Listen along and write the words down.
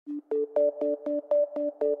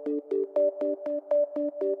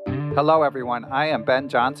Hello, everyone. I am Ben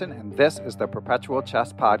Johnson, and this is the Perpetual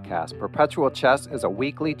Chess Podcast. Perpetual Chess is a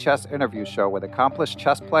weekly chess interview show with accomplished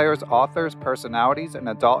chess players, authors, personalities, and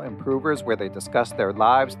adult improvers where they discuss their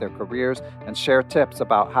lives, their careers, and share tips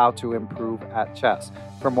about how to improve at chess.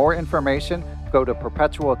 For more information, go to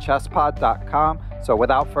perpetualchesspod.com. So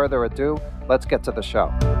without further ado, let's get to the show.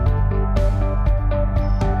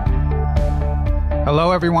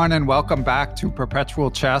 Hello, everyone, and welcome back to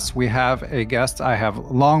Perpetual Chess. We have a guest I have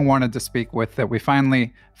long wanted to speak with that we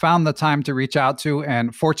finally found the time to reach out to,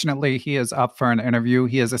 and fortunately, he is up for an interview.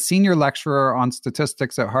 He is a senior lecturer on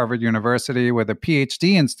statistics at Harvard University with a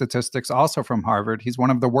Ph.D. in statistics, also from Harvard. He's one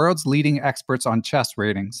of the world's leading experts on chess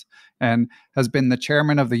ratings and has been the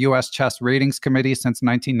chairman of the U.S. Chess Ratings Committee since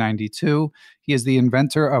 1992. He is the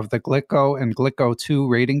inventor of the Glicko and Glicko2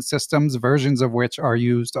 rating systems, versions of which are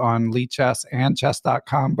used on liChess and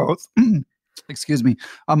chess.com, both,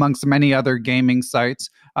 amongst many other gaming sites.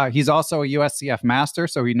 He's also a USCF Master,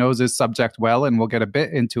 so he knows his subject well, and we'll get a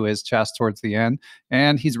bit into his chess towards the end.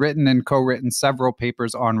 And he's written and co-written several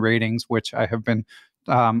papers on ratings, which I have been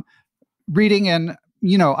reading and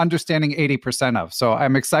understanding 80% of. So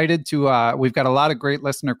I'm excited to, we've got a lot of great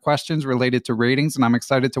listener questions related to ratings, and I'm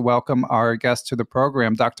excited to welcome our guest to the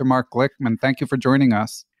program, Dr. Mark Glickman. Thank you for joining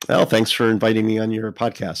us. Well, thanks for inviting me on your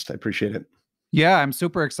podcast. I appreciate it. Yeah, I'm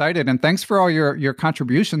super excited. And thanks for all your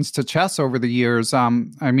contributions to chess over the years.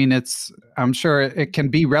 I'm sure it can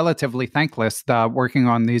be relatively thankless working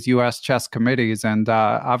on these U.S. chess committees. And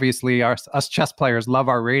obviously, us chess players love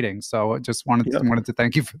our ratings. So I just wanted to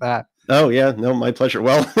thank you for that. Oh, yeah. No, my pleasure.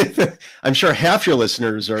 Well, I'm sure half your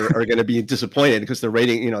listeners are going to be disappointed because the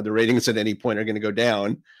ratings at any point are going to go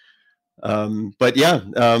down. But yeah,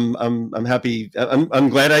 I'm happy. I'm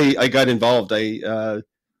glad I got involved. You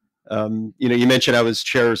mentioned I was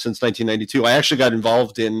chair since 1992. I actually got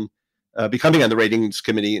involved in becoming on the ratings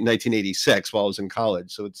committee in 1986 while I was in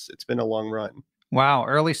college. So it's been a long run. Wow,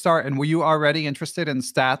 early start. And were you already interested in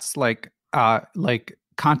stats like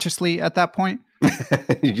consciously at that point?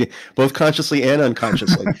 Both consciously and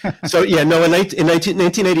unconsciously. So yeah, no. In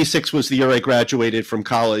 1986 was the year I graduated from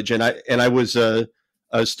college, and I was a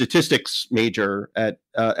statistics major at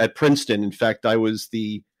Princeton. In fact, I was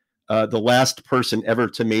the last person ever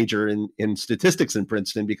to major in statistics in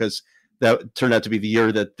Princeton because that turned out to be the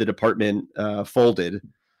year that the department folded.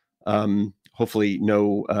 Hopefully,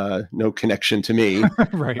 no connection to me.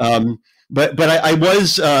 Right. But I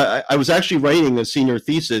was actually writing a senior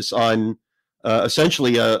thesis on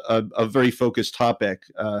essentially a very focused topic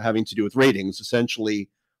having to do with ratings, essentially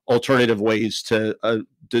alternative ways to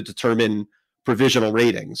determine provisional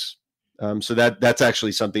ratings. So that's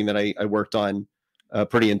actually something that I worked on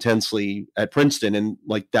pretty intensely at Princeton, and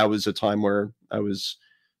that was a time where I was,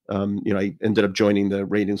 I ended up joining the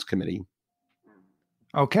ratings committee.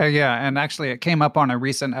 Okay, yeah, and actually it came up on a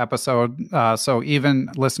recent episode, so even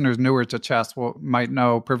listeners newer to chess might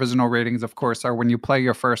know provisional ratings, of course, are when you play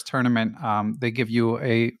your first tournament, they give you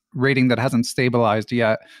a rating that hasn't stabilized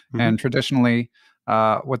yet, and traditionally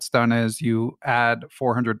what's done is you add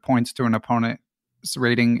 400 points to an opponent's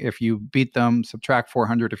rating if you beat them, subtract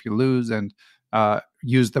 400 if you lose, and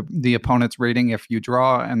use the opponent's rating if you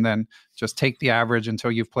draw, and then just take the average until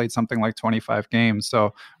you've played something like 25 games.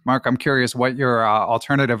 So, Mark, I'm curious what your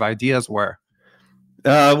alternative ideas were.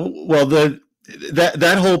 Well,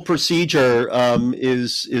 that whole procedure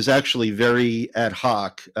is actually very ad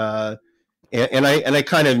hoc, and I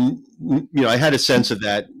kind of I had a sense of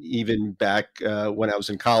that even back when I was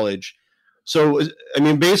in college. So,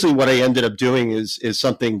 basically, what I ended up doing is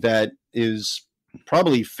something that is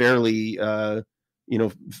probably fairly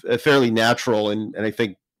natural, and I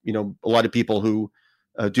think a lot of people who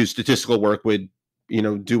do statistical work would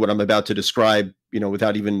do what I'm about to describe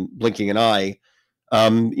without even blinking an eye.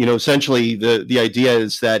 Essentially the idea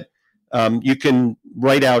is that you can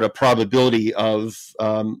write out a probability of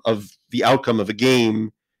the outcome of a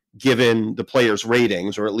game given the player's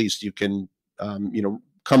ratings, or at least you can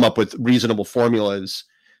come up with reasonable formulas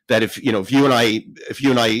that if you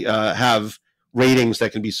and I have ratings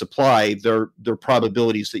that can be supplied, they're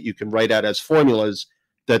probabilities that you can write out as formulas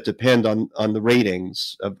that depend on the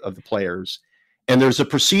ratings of the players. And there's a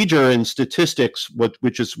procedure in statistics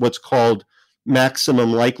which is what's called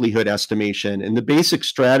maximum likelihood estimation. And the basic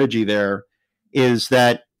strategy there is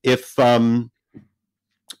that if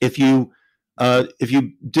you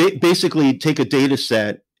basically take a data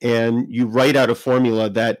set and you write out a formula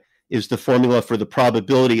that is the formula for the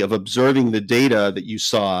probability of observing the data that you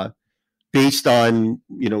saw, based on,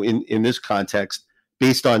 in this context,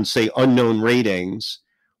 based on, say, unknown ratings,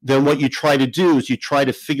 then what you try to do is you try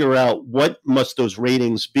to figure out what must those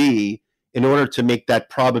ratings be in order to make that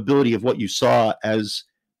probability of what you saw as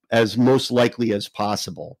most likely as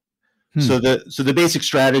possible. So the basic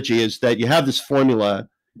strategy is that you have this formula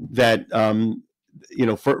that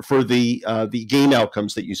for the game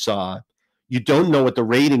outcomes that you saw. You don't know what the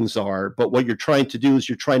ratings are, but what you're trying to do is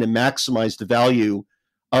you're trying to maximize the value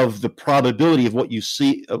of the probability of what you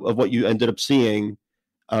see, of what you ended up seeing,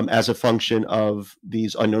 as a function of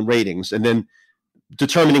these unknown ratings. And then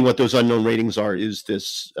determining what those unknown ratings are is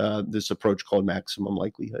this approach called maximum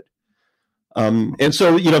likelihood. And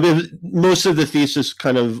so, most of the thesis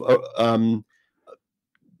kind of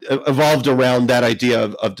evolved around that idea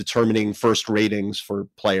of determining first ratings for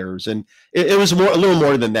players, and it was a little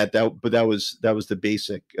more than that. But that was the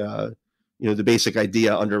basic, the basic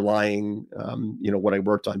idea underlying, what I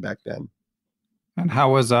worked on back then. And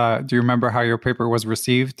how was? Do you remember how your paper was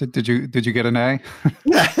received? Did you get an A?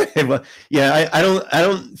 Yeah, I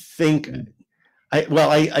don't think.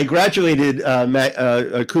 I graduated cum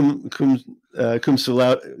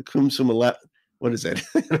laude. What is it?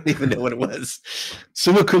 I don't even know what it was.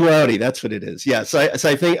 Summa cum laude. That's what it is. Yeah. So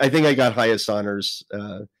I think I got highest honors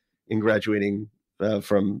in graduating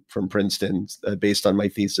from Princeton based on my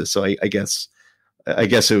thesis. So I guess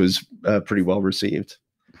it was pretty well received.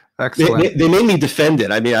 Excellent. They made me defend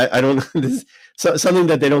it. I mean, I don't. This, something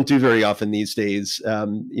that they don't do very often these days.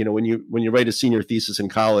 When you write a senior thesis in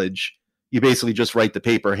college, you basically just write the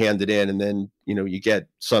paper, hand it in, and then you get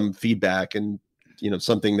some feedback and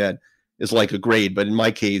something that is like a grade. But in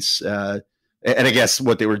my case, and I guess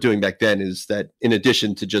what they were doing back then is that in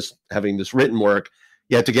addition to just having this written work,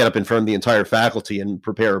 you had to get up in front of the entire faculty and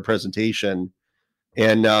prepare a presentation.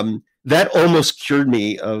 And that almost cured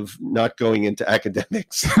me of not going into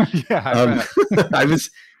academics. Yeah, I was,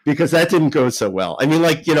 because that didn't go so well. I mean,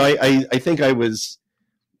 I think I was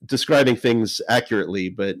describing things accurately,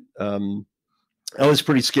 but I was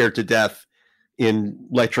pretty scared to death in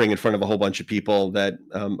lecturing in front of a whole bunch of people that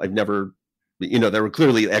I've never, they were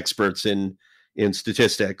clearly experts in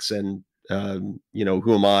statistics, and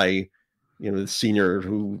who am I, the senior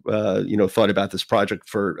who thought about this project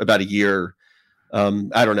for about a year.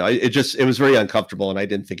 I don't know. It was very uncomfortable, and I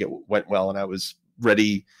didn't think it went well, and I was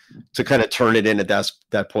ready to kind of turn it in at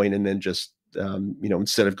that point, and then just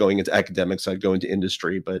instead of going into academics, I'd go into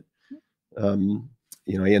industry. But I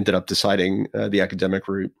ended up deciding the academic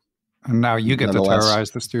route. And now you get to terrorize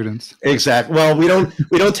the students. Exactly. Well, we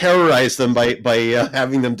don't terrorize them by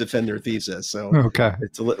having them defend their thesis. So okay,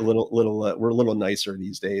 it's a little we're a little nicer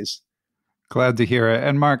these days. Glad to hear it.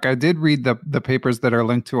 And Mark, I did read the papers that are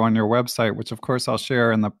linked to on your website, which of course I'll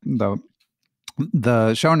share in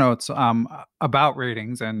the show notes about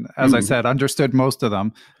ratings. And as I said, understood most of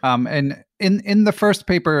them. And in the first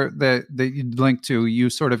paper that you linked to, you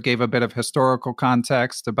sort of gave a bit of historical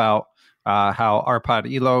context about how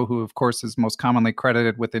Arpad Ilo, who of course is most commonly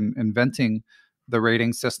credited with inventing the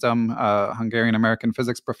rating system, Hungarian-American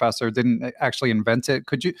physics professor, didn't actually invent it.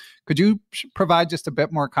 Could you provide just a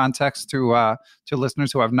bit more context to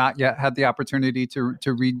listeners who have not yet had the opportunity to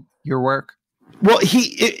read your work? Well,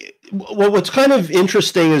 what's kind of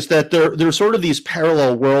interesting is that there's sort of these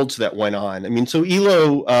parallel worlds that went on. I mean, so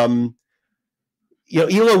Ilo,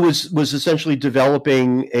 Ilo was essentially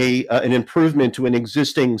developing an improvement to an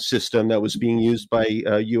existing system that was being used by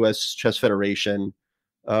U.S. Chess Federation,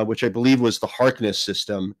 which I believe was the Harkness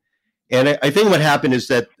system. And I think what happened is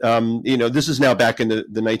that, this is now back in the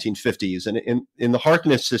 1950s. And in the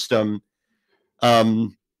Harkness system,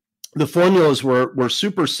 the formulas were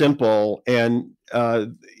super simple. And,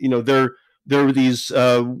 there were these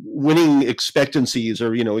winning expectancies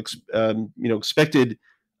or, expected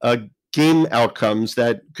game outcomes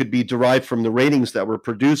that could be derived from the ratings that were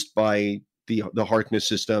produced by the Harkness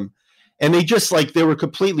system. And they were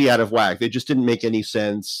completely out of whack. They just didn't make any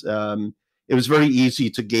sense. It was very easy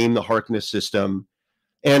to game the Harkness system.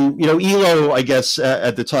 And, Ilo, I guess,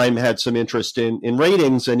 at the time had some interest in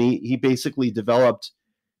ratings, and he basically developed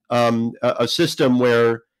a system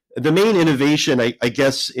where the main innovation, I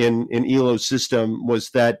guess, in Ilo's system was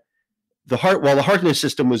that while the Harkness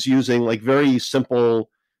system was using like very simple,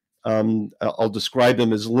 I'll describe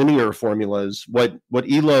them as linear formulas, what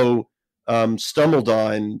Ilo stumbled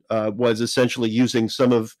on was essentially using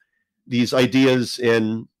some of these ideas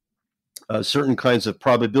in certain kinds of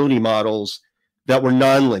probability models that were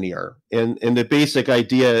nonlinear. And the basic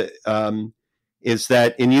idea is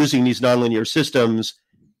that in using these nonlinear systems,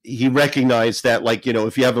 he recognized that,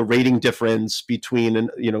 if you have a rating difference between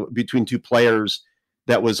two players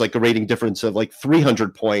that was like a rating difference of like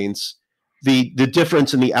 300 points, the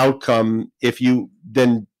difference in the outcome, if you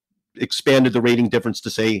then expanded the rating difference to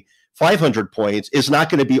say 500 points, is not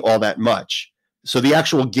going to be all that much. So the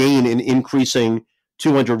actual gain in increasing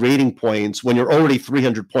 200 rating points when you're already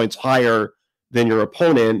 300 points higher than your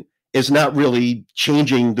opponent is not really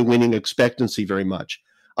changing the winning expectancy very much.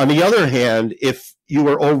 On the other hand, if you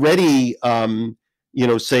were already,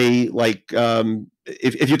 say like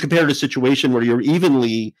if you compared a situation where you're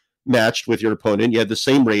evenly matched with your opponent, you had the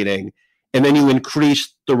same rating, and then you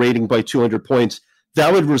increased the rating by 200 points,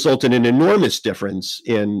 that would result in an enormous difference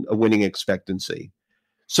in a winning expectancy.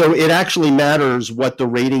 So it actually matters what the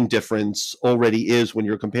rating difference already is when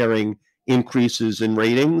you're comparing increases in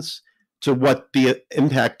ratings to what the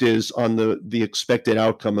impact is on the expected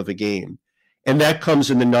outcome of a game. And that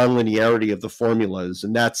comes in the nonlinearity of the formulas.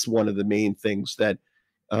 And that's one of the main things that,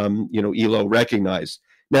 ELO recognized.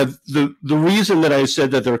 Now, the reason that I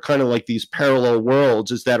said that they're kind of like these parallel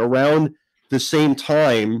worlds is that around the same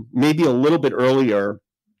time, maybe a little bit earlier,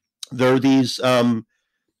 there are these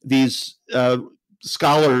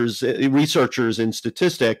scholars, researchers in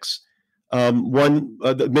statistics.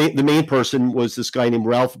 The main person was this guy named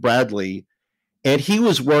Ralph Bradley, and he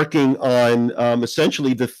was working on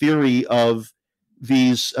essentially the theory of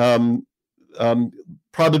these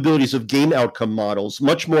probabilities of game outcome models,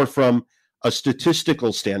 much more from a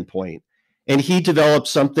statistical standpoint. And he developed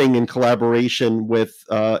something in collaboration with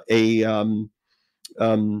a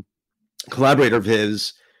collaborator of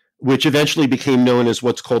his, which eventually became known as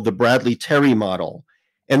what's called the Bradley-Terry model.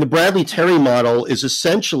 And the Bradley-Terry model is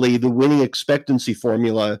essentially the winning expectancy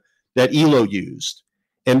formula that ELO used.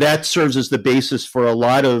 And that serves as the basis for a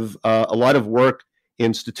lot of work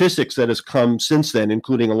in statistics that has come since then,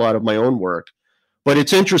 including a lot of my own work. But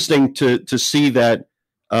it's interesting to see that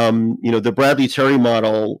the Bradley-Terry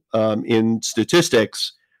model in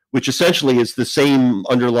statistics, which essentially is the same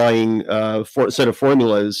underlying set of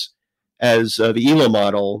formulas as the ELO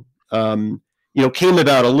model, came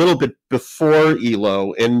about a little bit before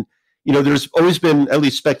ELO. And, there's always been at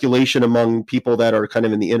least speculation among people that are kind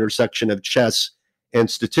of in the intersection of chess and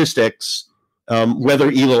statistics,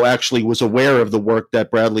 whether ELO actually was aware of the work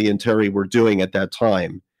that Bradley and Terry were doing at that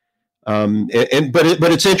time. But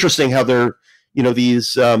it's interesting how they're,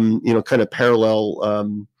 these, kind of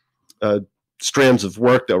parallel strands of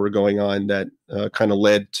work that were going on that kind of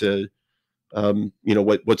led to,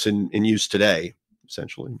 what's in use today,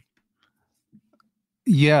 essentially.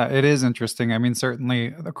 Yeah, it is interesting. I mean, certainly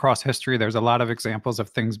across history, there's a lot of examples of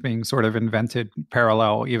things being sort of invented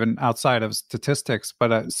parallel, even outside of statistics.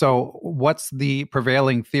 But so what's the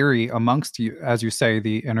prevailing theory amongst you, as you say,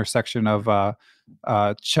 the intersection of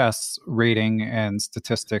chess rating and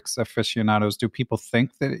statistics aficionados? Do people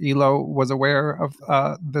think that ELO was aware of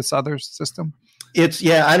this other system?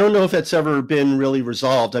 I don't know if that's ever been really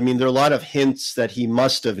resolved. I mean, there are a lot of hints that he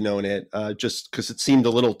must have known it, just because it seemed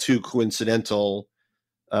a little too coincidental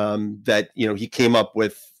that he came up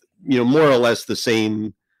with more or less the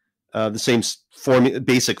same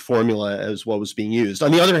basic formula as what was being used.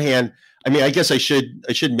 On the other hand, I mean, I guess I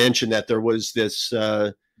should mention that there was this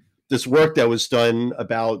work that was done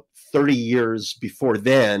about 30 years before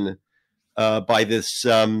then by this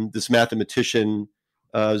mathematician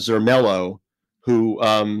Zermelo, who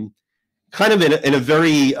kind of in a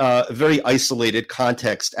very isolated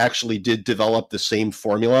context actually did develop the same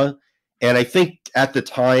formula. And I think at the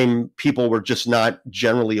time, people were just not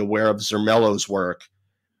generally aware of Zermelo's work.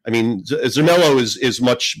 I mean, Zermelo is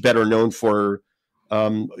much better known for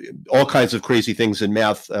all kinds of crazy things in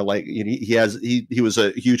math. Like he was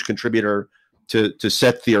a huge contributor to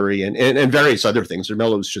set theory and various other things.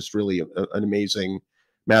 Zermelo is just really an amazing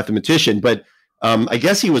mathematician. But I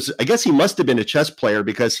guess he must have been a chess player,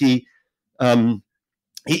 because he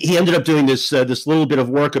ended up doing this little bit of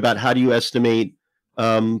work about how do you estimate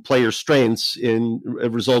player strengths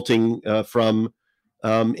resulting from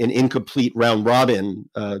an incomplete round robin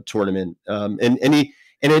tournament, and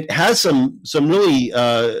it has some really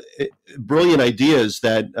brilliant ideas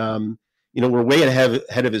that were way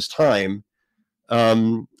ahead of his time,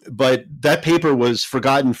 but that paper was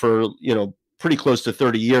forgotten for pretty close to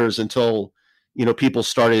 30 years until people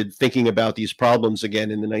started thinking about these problems again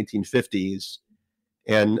in the 1950s.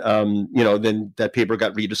 And, then that paper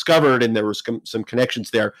got rediscovered and there was some connections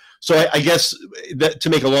there. So I guess that, to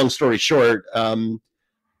make a long story short,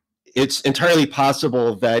 it's entirely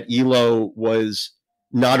possible that ELO was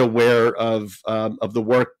not aware of the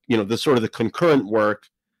work, the sort of the concurrent work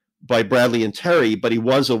by Bradley and Terry, but he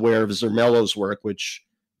was aware of Zermelo's work, which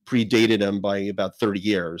predated him by about 30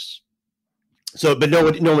 years. So, but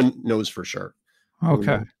no one knows for sure.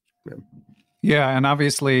 Okay. Yeah. And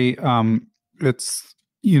obviously, it's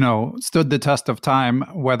stood the test of time,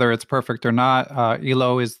 whether it's perfect or not.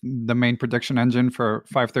 ELO is the main prediction engine for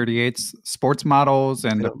 538's sports models,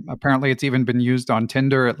 and Yeah. apparently it's even been used on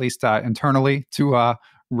Tinder, at least internally, to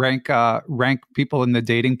rank people in the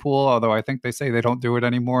dating pool. Although I think they say they don't do it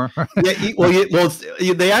anymore.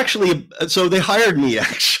 They actually, so they hired me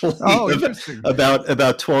actually Oh, interesting.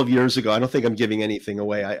 about 12 years ago. I don't think I'm giving anything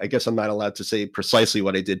away. I guess I'm not allowed to say precisely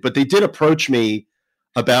what I did, but they did approach me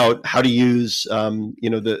about how to use,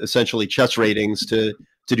 the essentially chess ratings to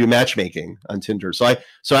do matchmaking on Tinder. So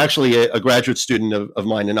actually a graduate student of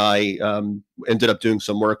mine and I ended up doing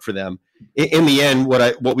some work for them. In the end,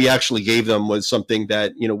 what we actually gave them was something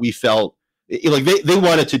that, we felt like they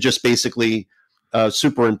wanted to just basically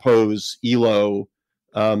superimpose ELO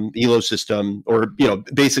system, or,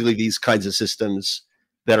 basically these kinds of systems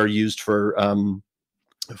that are used for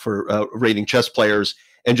rating chess players,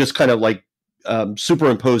 and just kind of like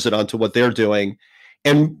superimpose it onto what they're doing.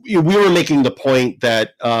 And we were making the point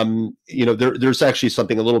that there's actually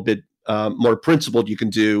something a little bit more principled you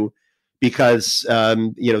can do, because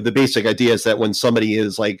the basic idea is that when somebody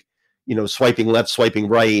is like swiping left, swiping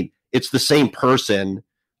right, it's the same person.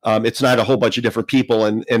 It's not a whole bunch of different people,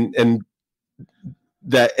 and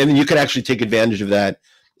you can actually take advantage of that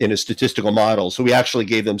in a statistical model. So we actually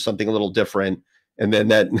gave them something a little different, and then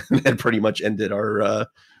that pretty much ended our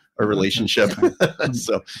relationship.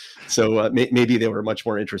 so maybe they were much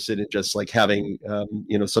more interested in just like having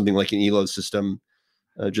something like an ELO system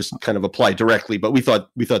just kind of apply directly. But we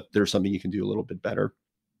thought there's something you can do a little bit better.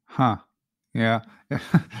 Huh. Yeah.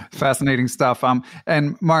 Fascinating stuff.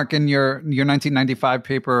 And Mark, in your 1995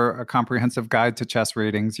 paper, A Comprehensive Guide to Chess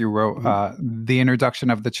Ratings, you wrote, the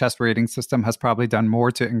introduction of the chess rating system has probably done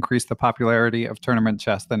more to increase the popularity of tournament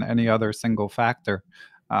chess than any other single factor.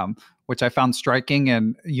 Which I found striking,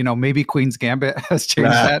 and maybe Queen's Gambit has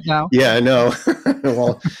changed that now. Yeah, I know.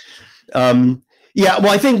 Well,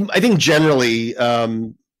 I think generally,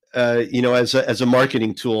 as a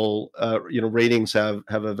marketing tool, ratings have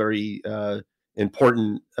a very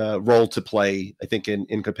important role to play, I think,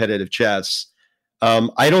 in competitive chess.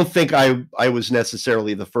 I don't think I was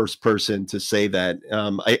necessarily the first person to say that.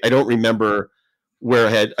 I don't remember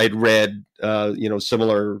where I'd read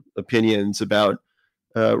similar opinions about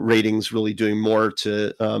ratings really doing more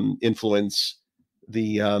to influence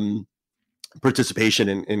the participation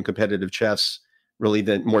in competitive chess, really,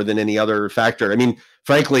 more than any other factor. I mean,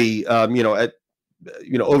 frankly, over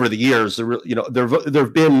the years, there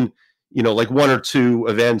have been like one or two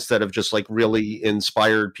events that have just like really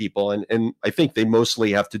inspired people, and I think they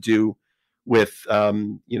mostly have to do with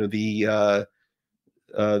the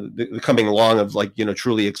coming along of like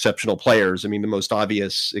truly exceptional players. I mean, the most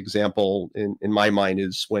obvious example in my mind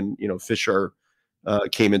is when Fischer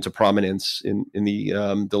came into prominence in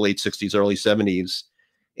the late '60s, early '70s,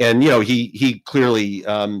 and he clearly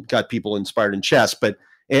got people inspired in chess. But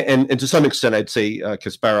and to some extent, I'd say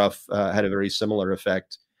Kasparov had a very similar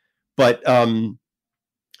effect. But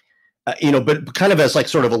but kind of as like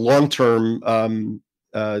sort of a long-term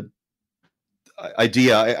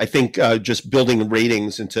idea, I think just building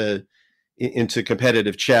ratings into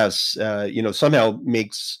competitive chess, somehow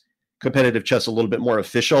makes competitive chess a little bit more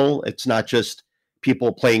official. It's not just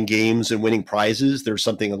people playing games and winning prizes. There's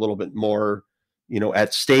something a little bit more,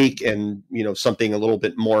 at stake, and something a little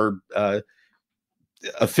bit more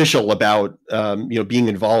official about being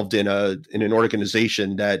involved in an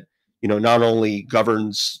organization that not only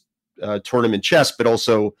governs tournament chess, but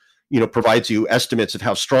also provides you estimates of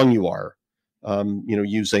how strong you are.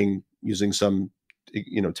 Using some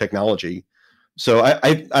technology. So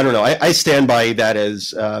I don't know. I stand by that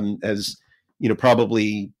as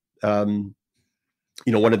probably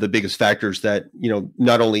one of the biggest factors that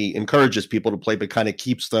not only encourages people to play, but kind of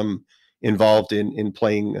keeps them involved in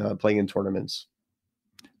playing in tournaments.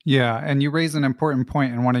 Yeah, and you raise an important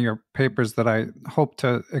point in one of your papers that I hope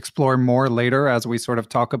to explore more later as we sort of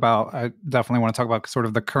talk about. I definitely want to talk about sort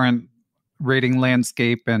of the current rating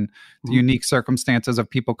landscape and the unique circumstances of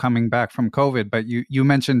people coming back from COVID. But you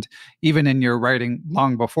mentioned even in your writing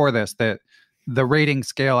long before this that the rating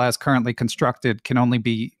scale as currently constructed can only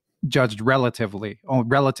be judged relative to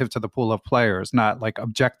the pool of players, not like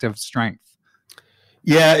objective strength.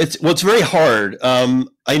 Yeah, it's very hard.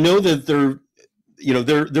 I know that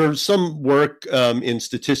there's some work in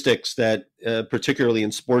statistics that, particularly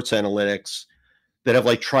in sports analytics, that have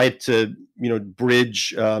like tried to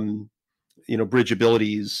bridge bridge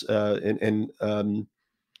abilities and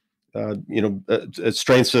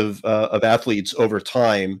strengths of athletes over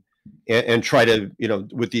time, and try to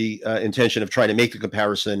with the intention of trying to make the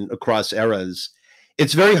comparison across eras.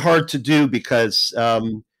 It's very hard to do because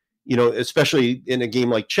especially in a game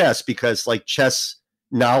like chess, because like chess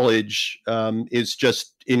knowledge is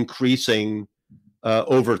just increasing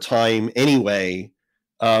over time anyway.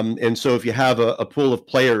 And so if you have a pool of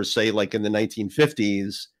players, say like in the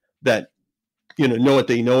 1950s, that know what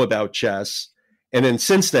they know about chess, and then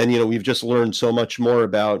since then, we've just learned so much more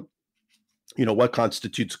about what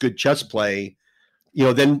constitutes good chess play.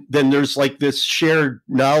 Then there's like this shared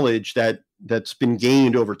knowledge that's been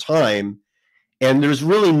gained over time, and there's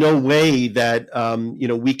really no way that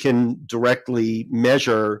we can directly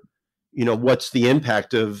measure what's the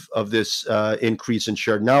impact of this increase in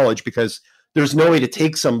shared knowledge, because there's no way to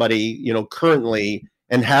take somebody currently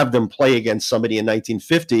and have them play against somebody in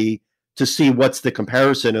 1950 to see what's the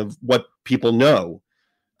comparison of what people know.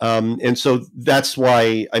 And so that's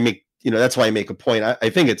why I make a point. I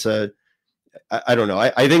think it's I don't know.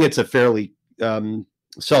 I think it's a fairly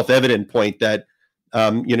self-evident point that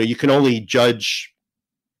you can only judge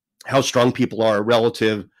how strong people are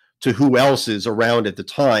relative to who else is around at the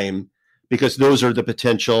time, because those are the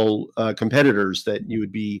potential competitors that you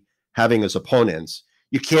would be having as opponents.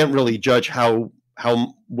 You can't really judge how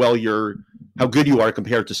good you are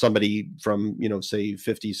compared to somebody from say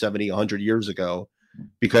 50, 70, 100 years ago,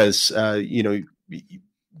 because the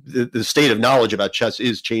state of knowledge about chess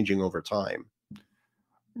is changing over time.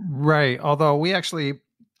 Right. Although we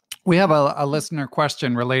have a listener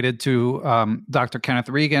question related to Dr. Kenneth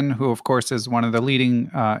Regan, who, of course, is one of the leading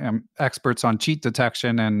experts on cheat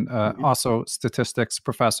detection and also statistics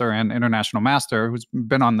professor and international master, who's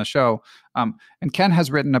been on the show. And Ken has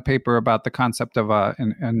written a paper about the concept of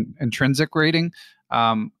an intrinsic rating,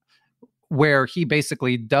 where he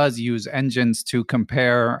basically does use engines to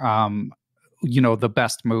compare the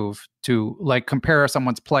best move, to like compare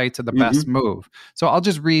someone's play to the best move. So I'll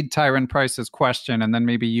just read Tyron Price's question, and then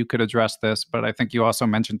maybe you could address this. But I think you also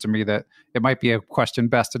mentioned to me that it might be a question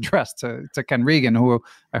best addressed to Ken Regan, who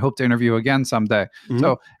I hope to interview again someday.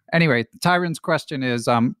 So anyway, Tyron's question is,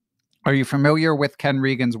 are you familiar with Ken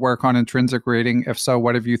Regan's work on intrinsic rating? If so,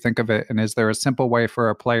 what do you think of it? And is there a simple way for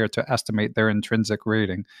a player to estimate their intrinsic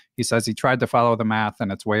rating? He says he tried to follow the math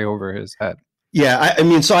and it's way over his head.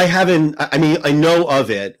 Yeah, so I haven't. I know of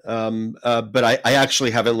it, but I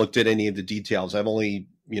actually haven't looked at any of the details. I'm only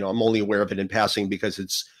aware of it in passing because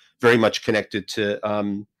it's very much connected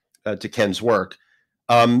to Ken's work.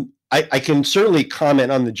 I can certainly comment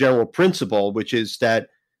on the general principle, which is that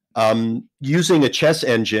using a chess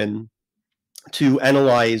engine to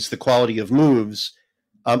analyze the quality of moves,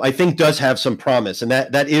 I think does have some promise, and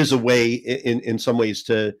that is a way, in some ways,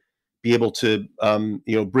 to be able to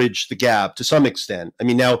bridge the gap to some extent.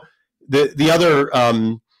 Now the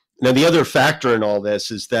other factor in all this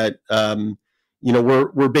is that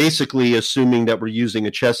we're basically assuming that we're using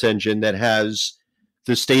a chess engine that has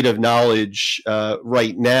the state of knowledge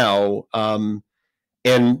right now,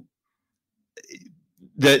 and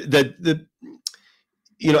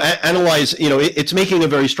analyze. It's making a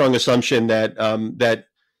very strong assumption that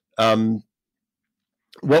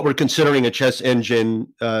what we're considering a chess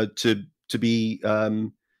engine to be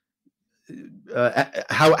how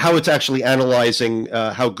it's actually analyzing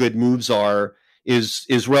how good moves are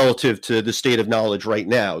is relative to the state of knowledge right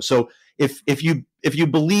now. So if you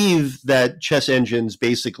believe that chess engines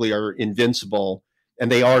basically are invincible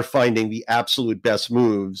and they are finding the absolute best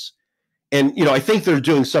moves, and I think they're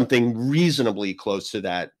doing something reasonably close to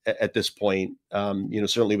that at this point,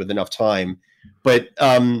 certainly with enough time, but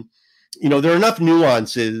there are enough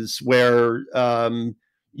nuances where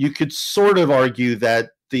you could sort of argue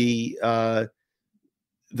that the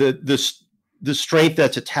strength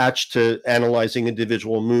that's attached to analyzing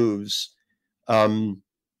individual moves, there's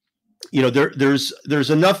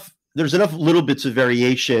enough little bits of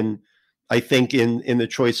variation, I think, in the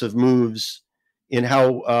choice of moves, in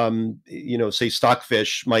how say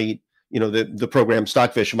Stockfish might, the program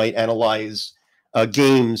Stockfish might analyze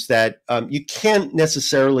games, that you can't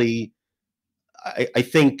necessarily, I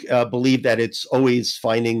think, believe that it's always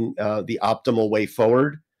finding the optimal way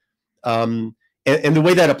forward. And the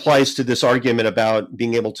way that applies to this argument about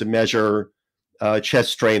being able to measure chess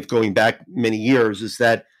strength going back many years is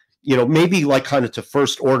that, maybe like kind of to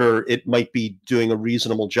first order, it might be doing a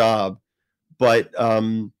reasonable job. But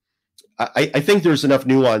I think there's enough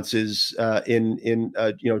nuances in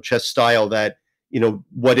chess style that,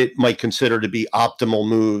 what it might consider to be optimal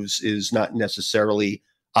moves is not necessarily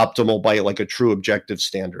optimal by like a true objective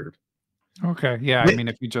standard. Okay. Yeah.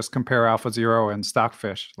 If you just compare AlphaZero and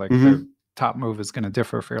Stockfish, like the top move is going to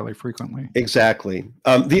differ fairly frequently. Exactly.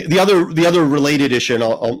 The other related issue, and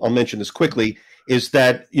I'll mention this quickly, is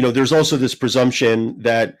that, there's also this presumption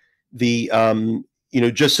that the,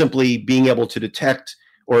 just simply being able to detect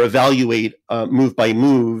or evaluate move by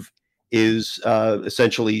move is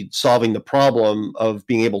essentially solving the problem of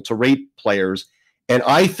being able to rate players. And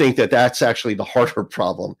I think that that's actually the harder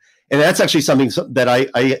problem. And that's actually something that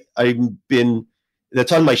I've been,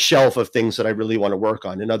 that's on my shelf of things that I really want to work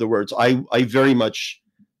on. In other words, I very much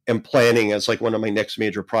am planning as like one of my next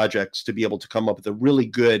major projects to be able to come up with a really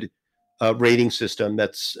good rating system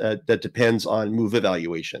that depends on move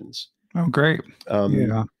evaluations. Oh, great.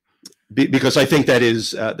 Yeah. Because I think that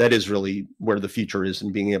is really where the future is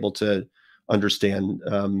in being able to understand,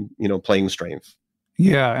 playing strength.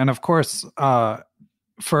 Yeah. And of course,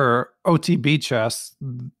 for OTB chess,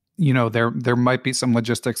 there might be some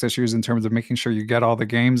logistics issues in terms of making sure you get all the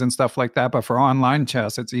games and stuff like that. But for online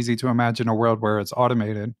chess, it's easy to imagine a world where it's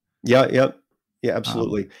automated. Yeah,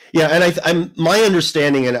 absolutely. And I'm my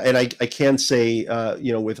understanding, and I can't say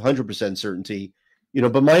with 100% certainty,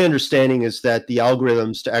 but my understanding is that the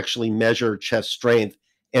algorithms to actually measure chess strength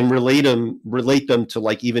and relate them to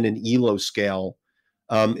like even an ELO scale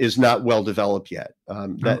is not well developed yet. I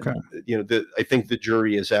think the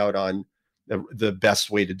jury is out on the best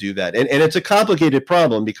way to do that. And it's a complicated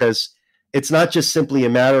problem because it's not just simply a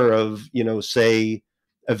matter of, say,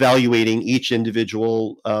 evaluating each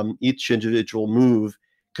individual move,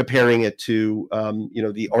 comparing it to,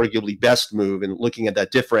 the arguably best move and looking at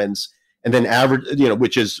that difference and then average,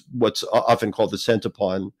 which is what's often called the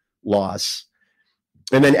centipon loss.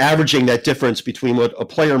 And then averaging that difference between what a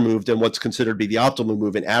player moved and what's considered to be the optimal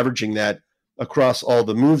move and averaging that across all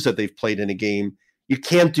the moves that they've played in a game. You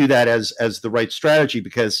can't do that as the right strategy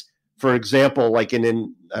because, for example, like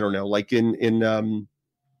in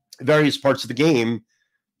various parts of the game,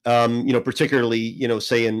 particularly,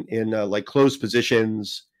 say in like closed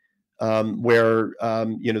positions, where,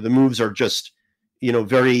 the moves are just,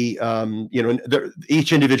 very,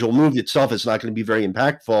 each individual move itself is not going to be very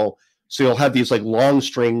impactful. So you'll have these like long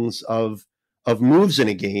strings of moves in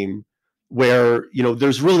a game where,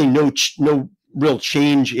 there's really no real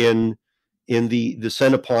change in the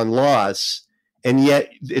centipon loss, and yet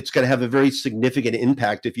it's going to have a very significant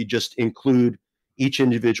impact if you just include each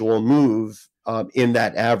individual move in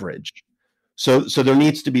that average. So there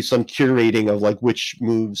needs to be some curating of like which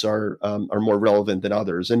moves are more relevant than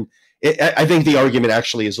others, and I think the argument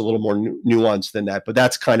actually is a little more nuanced than that. But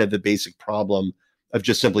that's kind of the basic problem of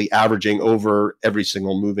just simply averaging over every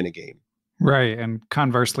single move in a game. Right. And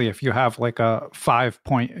conversely, if you have like a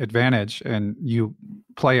 5-point advantage and you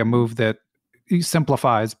play a move that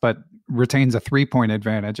simplifies but retains a 3-point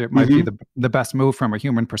advantage, it might be the best move from a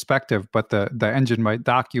human perspective, but the engine might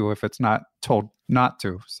dock you if it's not told not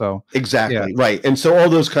to. So exactly, right. And so all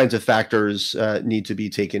those kinds of factors need to be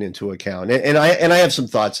taken into account. And I have some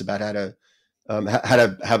thoughts about how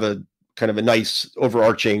to have a kind of a nice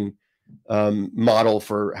overarching model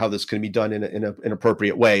for how this can be done in an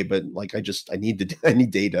appropriate way, but like I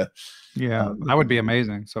need data. Yeah, that would be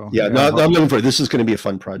amazing. So I'm looking for this is going to be a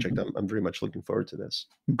fun project. I'm very much looking forward to this.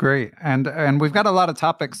 Great, and we've got a lot of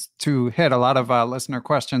topics to hit, a lot of listener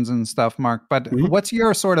questions and stuff, Mark. But what's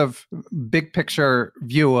your sort of big picture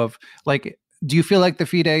view of like? Do you feel like the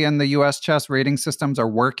Ph.D. and the U.S. chess rating systems are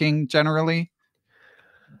working generally?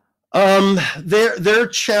 They're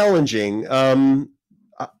challenging. I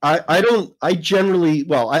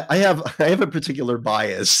have a particular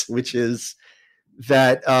bias, which is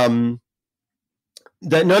that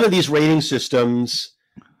that none of these rating systems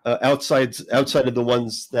outside of the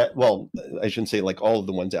ones that, well, I shouldn't say like all of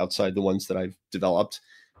the ones outside the ones that I've developed,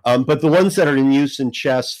 but the ones that are in use in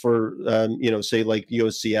chess for say like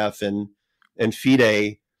USCF and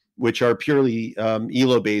Ph.D., which are purely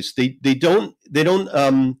ELO based, they don't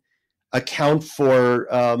account for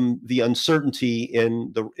the uncertainty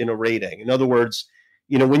in a rating. In other words,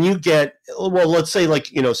 when you get, well, let's say like,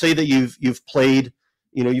 say that you've played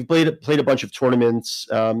a bunch of tournaments,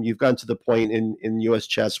 you've gotten to the point in US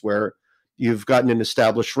chess where you've gotten an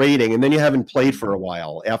established rating, and then you haven't played for a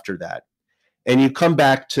while after that. And you come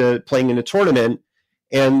back to playing in a tournament,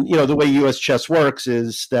 and the way US chess works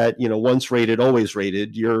is that, once rated, always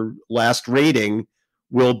rated. Your last rating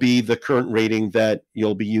will be the current rating that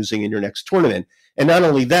you'll be using in your next tournament. And not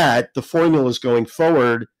only that, the formulas going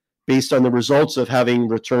forward based on the results of having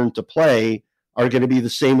returned to play are going to be the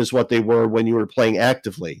same as what they were when you were playing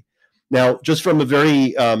actively. Now, just from a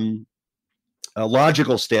very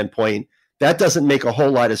logical standpoint, that doesn't make a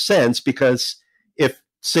whole lot of sense, because if,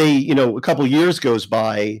 say, a couple of years goes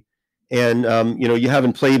by and you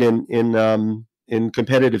haven't played in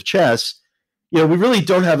competitive chess, we really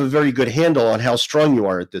don't have a very good handle on how strong you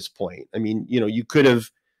are at this point. I mean, you could have,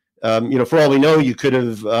 for all we know, you could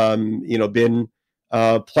have, been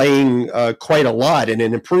playing quite a lot and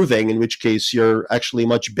then improving, in which case you're actually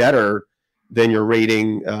much better than your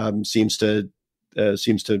rating seems to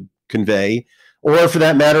convey. Or for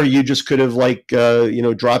that matter, you just could have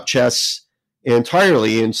dropped chess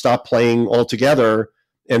entirely and stopped playing altogether,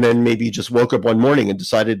 and then maybe just woke up one morning and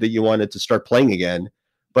decided that you wanted to start playing again.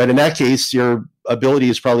 But in that case, your ability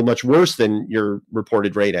is probably much worse than your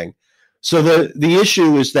reported rating. So the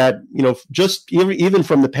issue is that, just even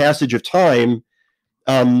from the passage of time,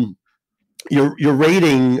 your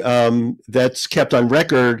rating that's kept on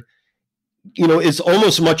record, is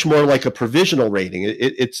almost much more like a provisional rating.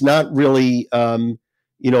 It's not really, a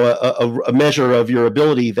measure of your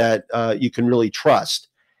ability that you can really trust.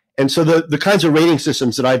 And so the kinds of rating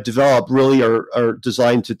systems that I've developed really are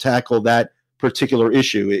designed to tackle that particular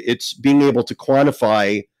issue. It's being able to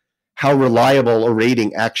quantify how reliable a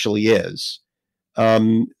rating actually is.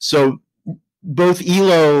 So both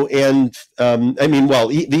ELO and,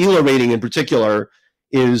 the ELO rating in particular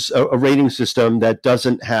is a rating system that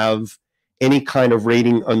doesn't have any kind of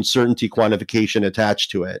rating uncertainty quantification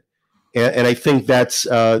attached to it. And I think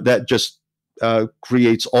that just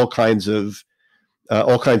creates all kinds of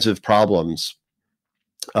problems.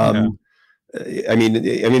 I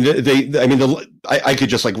could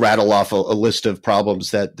just rattle off a list of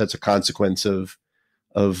problems that's a consequence of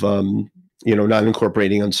not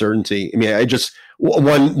incorporating uncertainty.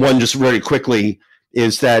 One just very quickly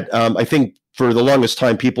is that I think for the longest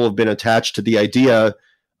time people have been attached to the idea,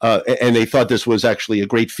 and they thought this was actually a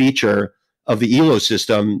great feature of the ELO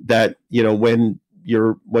system, that when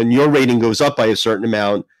your rating goes up by a certain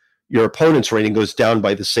amount, your opponent's rating goes down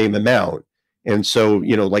by the same amount. And so,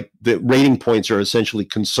 the rating points are essentially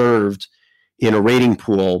conserved in a rating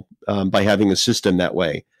pool by having a system that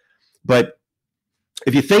way. But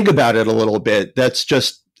if you think about it a little bit, that's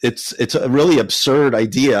just, it's a really absurd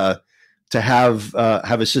idea to have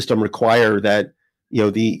a system require that, your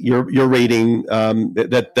rating,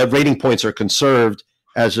 that rating points are conserved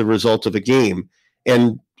as a result of a game.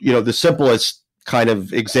 And, the simplest kind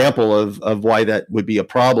of example of why that would be a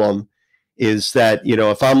problem is that,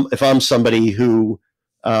 if I'm somebody who,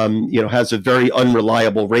 has a very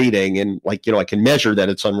unreliable rating, and I can measure that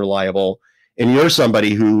it's unreliable, and you're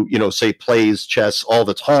somebody who, say plays chess all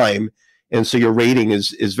the time, and so your rating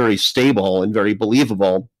is very stable and very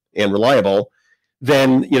believable and reliable,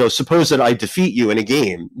 then, suppose that I defeat you in a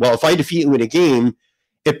game. Well, if I defeat you in a game,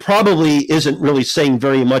 it probably isn't really saying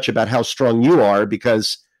very much about how strong you are,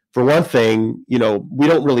 because for one thing, we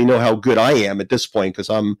don't really know how good I am at this point, because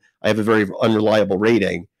I have a very unreliable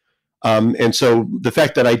rating. And so the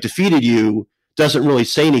fact that I defeated you doesn't really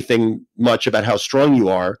say anything much about how strong you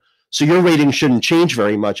are. So your rating shouldn't change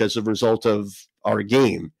very much as a result of our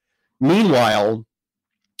game. Meanwhile,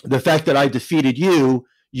 the fact that I defeated you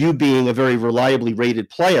being a very reliably rated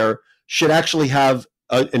player, should actually have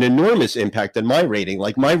an enormous impact on my rating.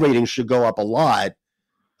 Like, my rating should go up a lot,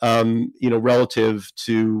 relative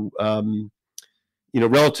to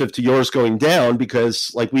yours going down,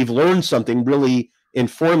 because we've learned something really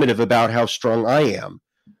informative about how strong I am.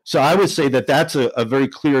 So I would say that that's a very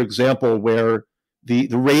clear example where the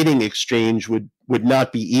rating exchange would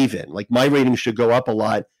not be even. My rating should go up a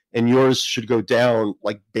lot, and yours should go down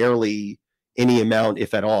barely any amount,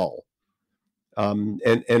 if at all. And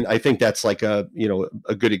I think that's a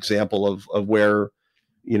good example of where,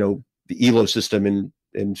 the ELO system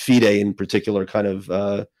and FIDE in particular kind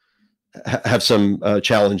of have some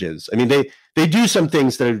challenges. They do some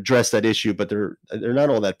things that address that issue, but they're not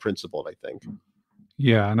all that principled, I think.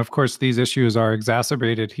 Yeah. And of course, these issues are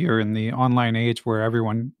exacerbated here in the online age, where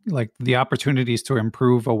everyone, the opportunities to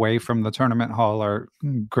improve away from the tournament hall are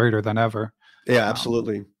greater than ever. Yeah,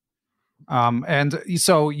 absolutely. And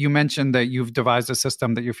so you mentioned that you've devised a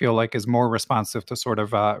system that you feel like is more responsive to sort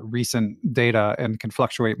of recent data and can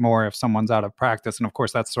fluctuate more if someone's out of practice. And of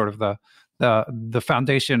course, that's sort of the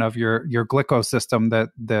foundation of your Glicko system that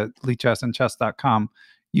liChess and chess.com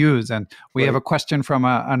use. And we have a question from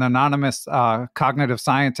an anonymous cognitive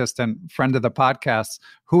scientist and friend of the podcast.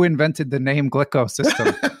 Who invented the name Glicko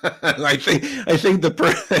system? I think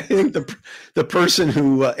the person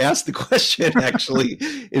who asked the question actually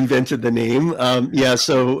invented the name.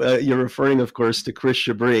 So you're referring, of course, to Chris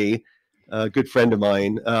Chabris, a good friend of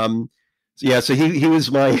mine. So he was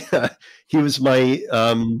my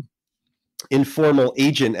informal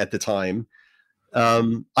agent at the time.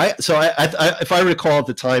 If I recall at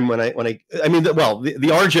the time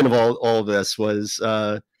the origin of all of this was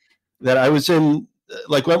that I was in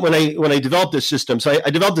when I developed this system. So I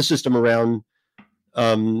developed the system around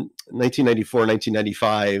 1994,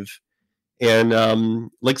 1995, and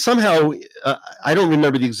somehow I don't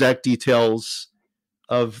remember the exact details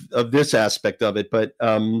of this aspect of it, but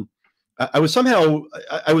I was somehow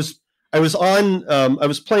I was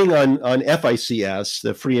playing on FICS,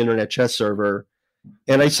 the free internet chess server,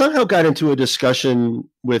 and I somehow got into a discussion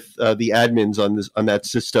with the admins on that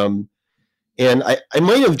system, and I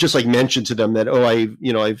might have just like mentioned to them that I've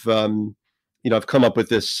come up with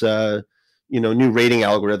this new rating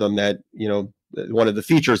algorithm that one of the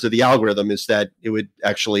features of the algorithm is that it would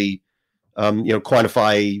actually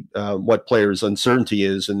quantify what players' uncertainty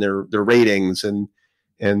is and their ratings, and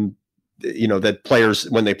that players,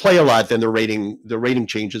 when they play a lot, then their rating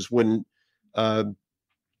changes wouldn't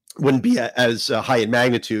be as high in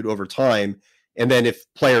magnitude over time. And then if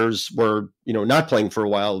players were not playing for a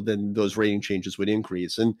while, then those rating changes would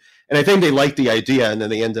increase. And I think they liked the idea, and then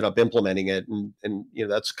they ended up implementing it. And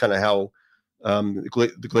that's kind of how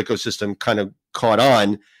the Glicko system kind of caught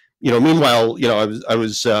on. Meanwhile,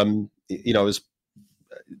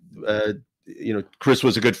 Chris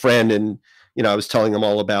was a good friend, and I was telling him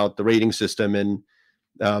all about the rating system, and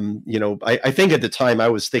I think at the time I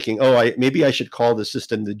was thinking, maybe I should call the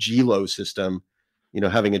system the GLO system,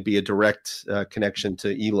 having it be a direct connection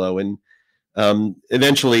to ELO. And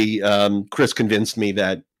eventually, Chris convinced me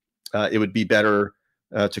that it would be better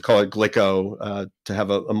to call it Glicko, to have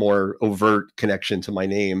a more overt connection to my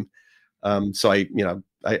name. So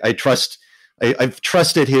I trust. I've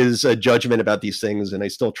trusted his judgment about these things, and I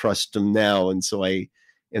still trust him now. And so I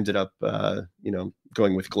ended up,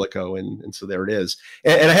 going with Glicko, and so there it is.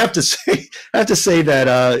 And I have to say that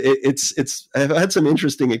I've had some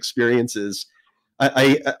interesting experiences.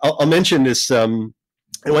 I'll mention this. I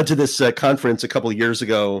went to this conference a couple of years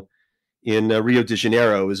ago in Rio de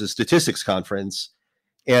Janeiro. It was a statistics conference,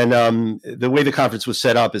 and the way the conference was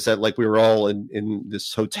set up is that like we were all in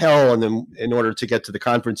this hotel, and then in order to get to the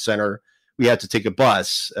conference center, we had to take a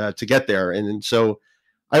bus to get there. And so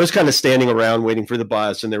I was kind of standing around waiting for the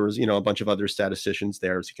bus, and there was, a bunch of other statisticians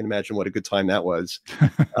there. So you can imagine what a good time that was.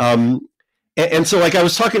 And so like I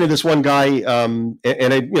was talking to this one guy, and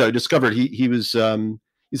I, discovered he's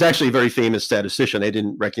actually a very famous statistician. I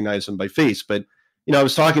didn't recognize him by face, but, I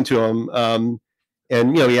was talking to him,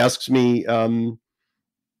 and, he asks me,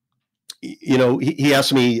 he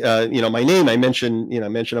asked me, my name. I mentioned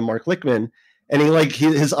I'm Mark Glickman. And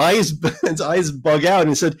his eyes bug out, and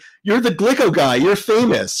he said, "You're the Glicko guy. You're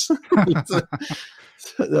famous."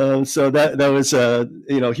 So that was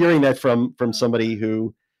hearing that from somebody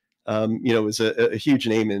who was a huge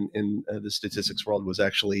name in the statistics world was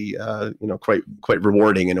actually quite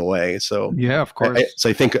rewarding in a way. So yeah, of course.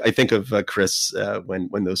 I think of Chris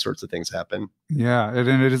when those sorts of things happen. Yeah,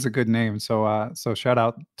 and it is a good name. So shout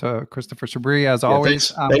out to Christopher Chabris as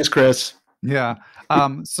always. Thanks, Chris. Yeah.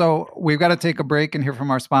 So we've got to take a break and hear from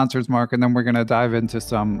our sponsors, Mark, and then we're going to dive into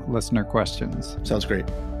some listener questions. Sounds great.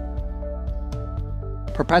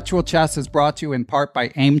 Perpetual Chess is brought to you in part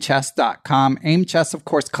by aimchess.com. Aimchess, of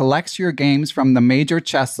course, collects your games from the major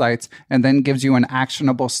chess sites and then gives you an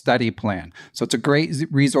actionable study plan. So it's a great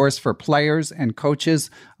resource for players and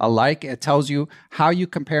coaches alike. It tells you how you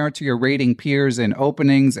compare to your rating peers in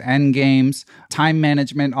openings, end games, time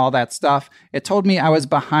management, all that stuff. It told me I was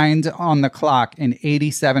behind on the clock in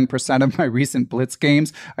 87% of my recent Blitz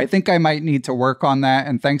games. I think I might need to work on that,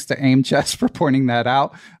 and thanks to Aimchess for pointing that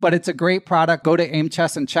out. But it's a great product. Go to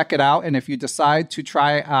Aimchess and check it out. And if you decide to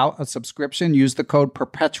try out a subscription, use the code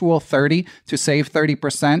PERPETUAL30 to save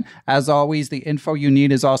 30%. As always, the info you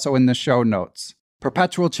need is also in the show notes.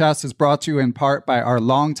 Perpetual Chess is brought to you in part by our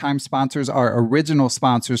longtime sponsors, our original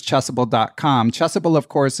sponsors, Chessable.com. Chessable, of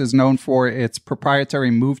course, is known for its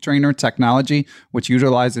proprietary move trainer technology, which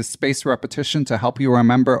utilizes spaced repetition to help you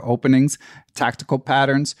remember openings, tactical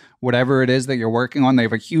patterns, whatever it is that you're working on. They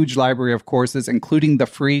have a huge library of courses, including the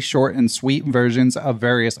free short and sweet versions of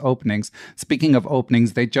various openings. Speaking of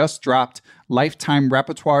openings, they just dropped Lifetime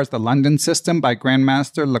Repertoires, the London System by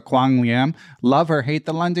Grandmaster Lequang Liam. Love or hate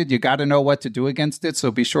the London, you got to know what to do against it,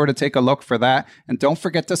 so be sure to take a look for that. And don't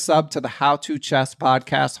forget to sub to the How to Chess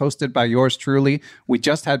podcast hosted by yours truly. We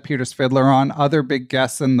just had Peter Svidler on, other big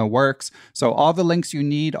guests in the works. So all the links you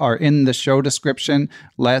need are in the show description.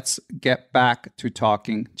 Let's get back to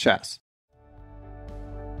talking chess.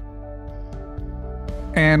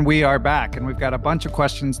 And we are back, and we've got a bunch of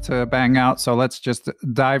questions to bang out, so let's just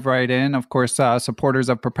dive right in. Of course, supporters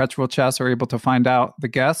of Perpetual Chess are able to find out the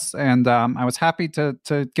guests, and I was happy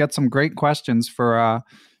to get some great questions for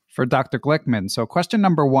Dr. Glickman. So question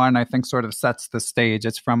number one, I think, sort of sets the stage.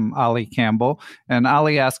 It's from Ali Campbell, and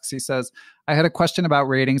Ali asks, he says, I had a question about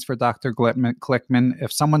ratings for Dr. Glickman.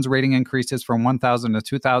 If someone's rating increases from 1,000 to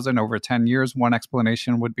 2,000 over 10 years, one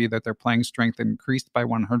explanation would be that their playing strength increased by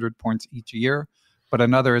 100 points each year. but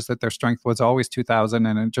another is that their strength was always 2,000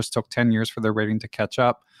 and it just took 10 years for their rating to catch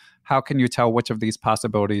up. How can you tell which of these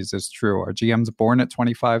possibilities is true? Are GMs born at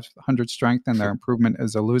 2,500 strength and their improvement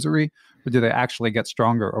is illusory, or do they actually get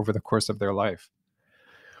stronger over the course of their life?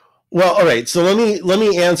 Well, all right. So let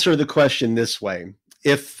me answer the question this way.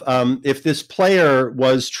 If this player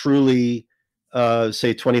was truly,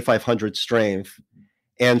 say, 2,500 strength,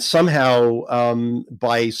 and somehow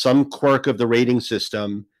by some quirk of the rating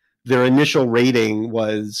system, their initial rating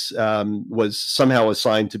was somehow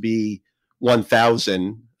assigned to be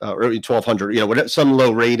 1,000 or 1,200, some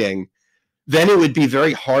low rating, then it would be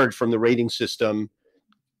very hard from the rating system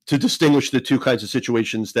to distinguish the two kinds of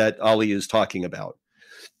situations that Ali is talking about,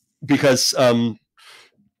 because in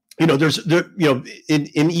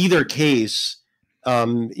either case,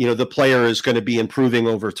 the player is going to be improving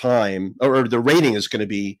over time, or the rating is going to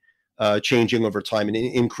be changing over time and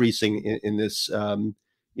increasing in this,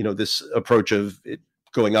 this approach of it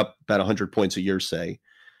going up about 100 points a year, say.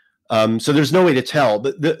 So there's no way to tell.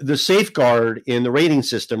 But the safeguard in the rating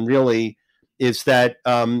system really is that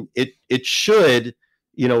it should,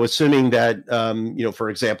 assuming that, for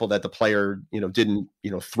example, that the player, didn't,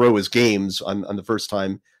 throw his games on the first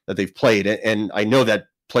time that they've played. And I know that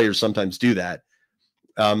players sometimes do that.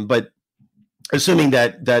 But assuming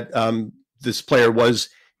that this player was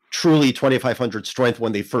truly 2,500 strength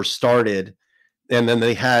when they first started, and then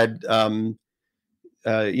they had a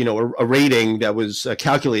rating that was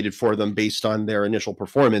calculated for them based on their initial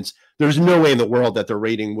performance, there's no way in the world that their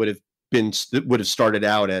rating would have started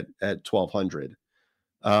out at 1,200.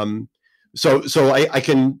 So I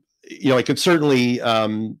could certainly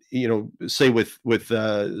say with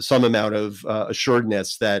some amount of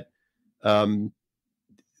assuredness that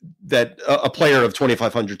that a player of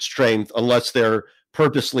 2,500 strength, unless they're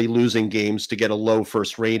purposely losing games to get a low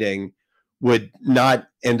first rating, would not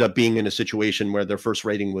end up being in a situation where their first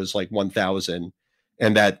rating was like 1,000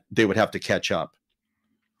 and that they would have to catch up.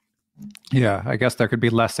 Yeah, I guess there could be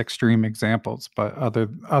less extreme examples, but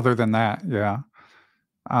other than that, yeah.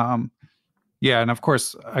 Yeah, and of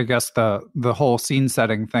course, I guess the whole scene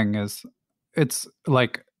setting thing it's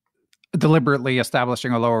like deliberately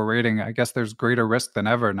establishing a lower rating. I guess there's greater risk than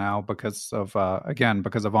ever now because of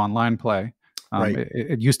online play. Right.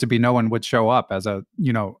 It used to be no one would show up as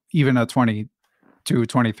even a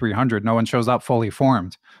 2,300, no one shows up fully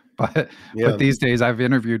formed. But these days I've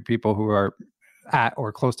interviewed people who are at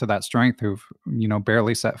or close to that strength who've,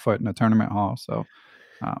 barely set foot in a tournament hall. So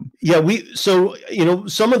some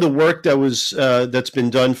of the work that's been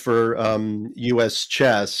done for US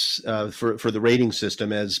chess for the rating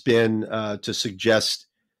system has been to suggest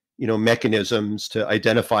mechanisms to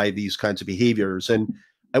identify these kinds of behaviors. And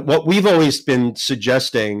what we've always been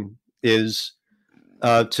suggesting is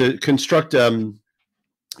to construct some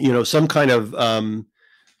kind of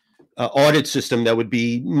audit system that would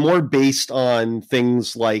be more based on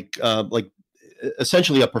things like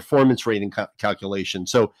essentially a performance rating calculation.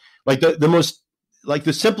 So like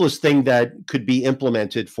the simplest thing that could be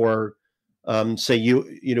implemented for say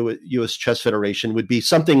US Chess Federation would be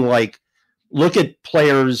something like look at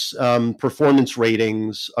players' performance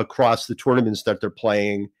ratings across the tournaments that they're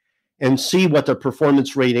playing and see what their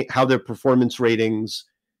performance rating, how their performance ratings,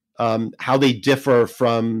 how they differ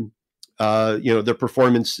from their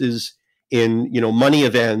performances in money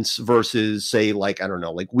events versus say like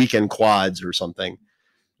weekend quads or something.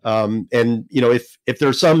 And if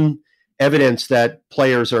there's some evidence that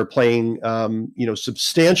players are playing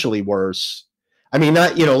substantially worse,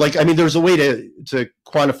 there's a way to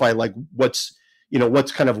quantify like what's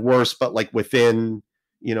kind of worse, but like within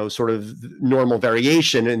sort of normal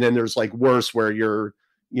variation, and then there's like worse where you're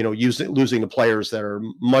losing the players that are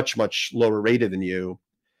much lower rated than you.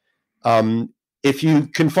 If you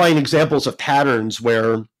can find examples of patterns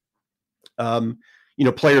where,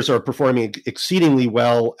 players are performing exceedingly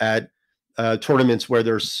well at tournaments where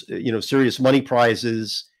there's, serious money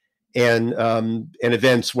prizes and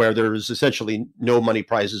events where there's essentially no money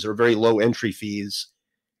prizes or very low entry fees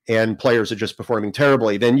and players are just performing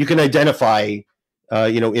terribly, then you can identify,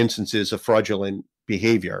 instances of fraudulent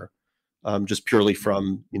behavior just purely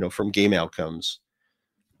from game outcomes.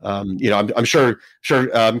 I'm sure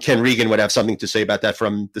Ken Regan would have something to say about that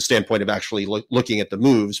from the standpoint of actually looking at the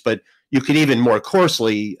moves, but you could even more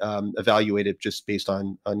coarsely evaluate it just based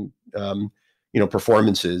on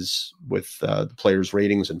performances with the players'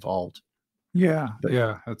 ratings involved. Yeah,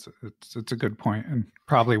 it's a good point, and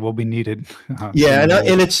probably will be needed. And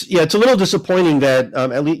it's a little disappointing that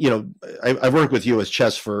at least I've worked with US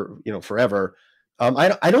Chess for forever.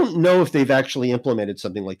 I don't know if they've actually implemented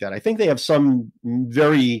something like that. I think they have some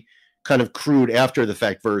very kind of crude after the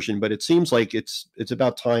fact version, but it seems like it's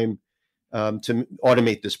about time to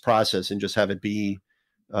automate this process and just have it be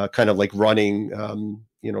kind of like running, kind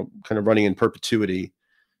of running in perpetuity.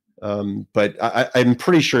 But I'm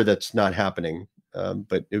pretty sure that's not happening.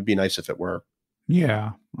 But it would be nice if it were.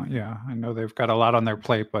 Yeah. I know they've got a lot on their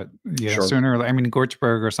plate, but Sure. sooner. I mean,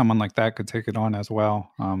 Gorchberg or someone like that could take it on as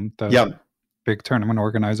well. The big tournament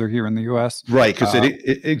organizer here in the U.S. Right, because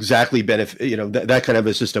it exactly benefit. That kind of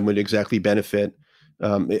a system would exactly benefit.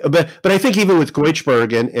 But I think even with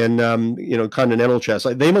Goichberg and Continental Chess,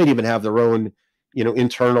 they might even have their own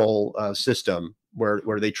internal system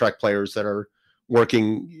where they track players that are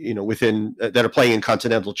working within that are playing in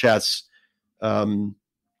Continental Chess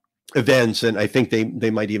events, and I think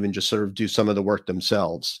they might even just sort of do some of the work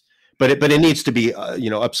themselves. But it needs to be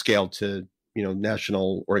upscaled to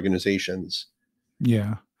national organizations.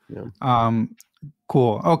 Yeah.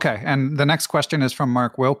 Cool. Okay. And the next question is from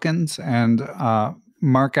Mark Wilkins. And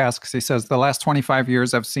Mark asks, he says, the last 25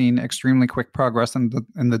 years I've seen extremely quick progress in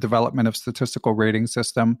the development of statistical rating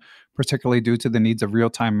system, particularly due to the needs of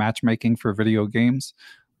real-time matchmaking for video games.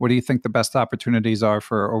 What do you think the best opportunities are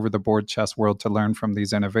for over-the-board chess world to learn from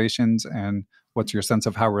these innovations? And what's your sense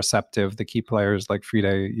of how receptive the key players like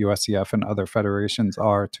FIDE, USCF, and other federations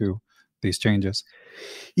are to these changes?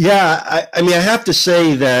 Yeah, I mean, I have to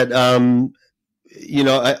say that,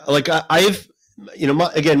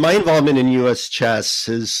 my involvement in U.S. chess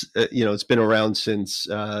is, it's been around since,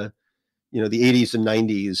 the 80s and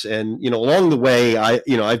 90s. And, along the way,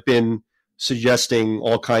 I've been suggesting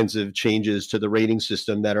all kinds of changes to the rating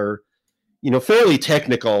system that are, fairly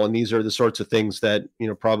technical. And these are the sorts of things that,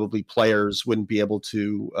 probably players wouldn't be able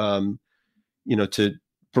to, to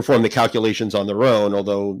perform the calculations on their own,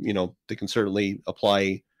 although, they can certainly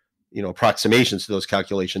apply, approximations to those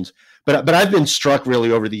calculations. But I've been struck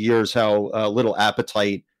really over the years how little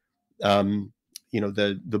appetite, the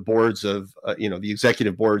boards of, the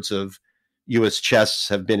executive boards of U.S. chess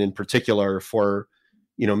have been in particular for,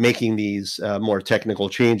 making these more technical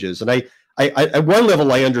changes. And I at one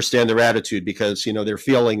level, I understand their attitude because, their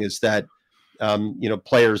feeling is that,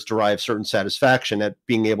 players derive certain satisfaction at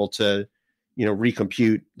being able to,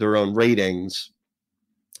 recompute their own ratings.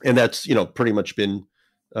 And that's, pretty much been,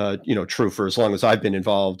 true for as long as I've been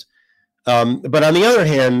involved. But on the other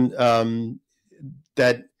hand,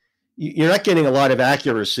 that you're not getting a lot of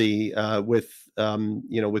accuracy with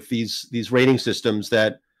these rating systems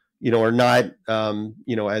that, are not,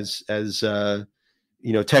 as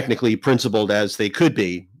technically principled as they could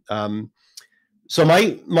be. So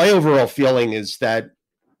my overall feeling is that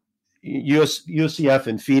USCF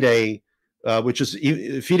and FIDE, which is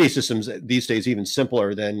FIDE systems these days even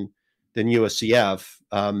simpler than USCF.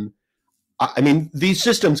 I mean, these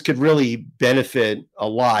systems could really benefit a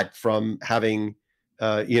lot from having,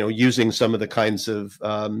 using some of the kinds of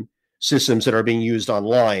systems that are being used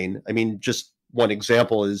online. I mean, just one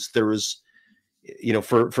example is there was,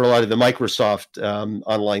 for a lot of the Microsoft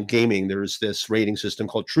online gaming, there's this rating system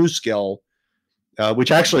called TrueSkill,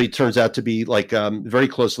 which actually turns out to be like very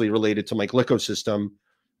closely related to my Glicko system,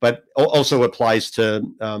 but also applies to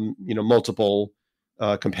multiple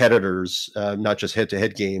competitors, not just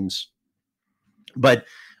head-to-head games. But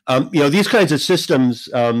these kinds of systems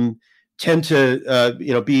tend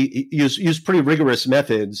to be use pretty rigorous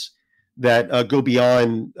methods that go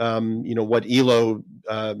beyond what Elo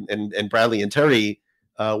and Bradley and Terry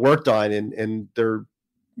worked on, and they're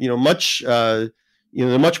much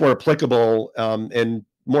they're much more applicable and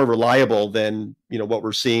more reliable than what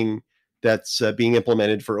we're seeing that's being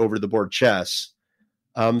implemented for over-the-board chess.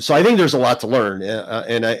 So I think there's a lot to learn,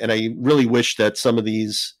 and I really wish that some of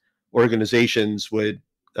these organizations would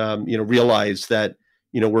realize that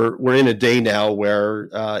we're in a day now where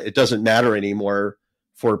it doesn't matter anymore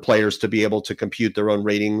for players to be able to compute their own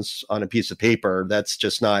ratings on a piece of paper. That's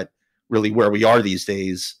just not really where we are these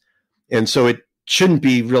days, and so it shouldn't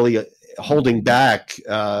be really holding back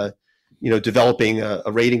developing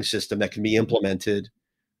a rating system that can be implemented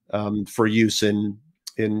for use in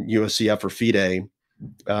USCF or FIDE.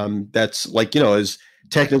 That's as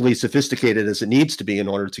technically sophisticated as it needs to be in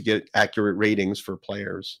order to get accurate ratings for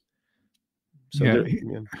players. So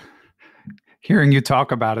hearing you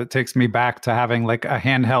talk about it takes me back to having like a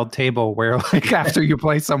handheld table where like after you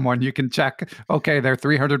play someone, you can check, okay, they're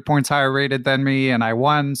 300 points higher rated than me and I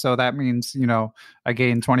won. So that means, I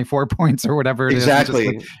gained 24 points or whatever it exactly.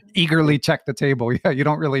 is. Just, like, eagerly check the table. Yeah. You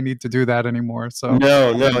don't really need to do that anymore. So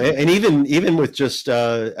no. And even with just,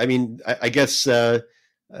 I guess, the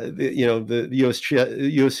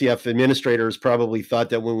USCF administrators probably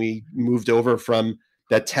thought that when we moved over from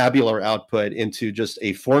that tabular output into just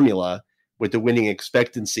a formula, with the winning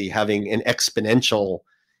expectancy having an exponential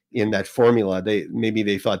in that formula.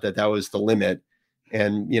 They thought that was the limit,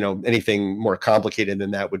 and anything more complicated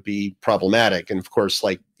than that would be problematic. And of course,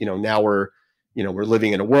 now we're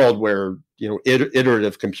living in a world where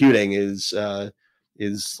iterative computing is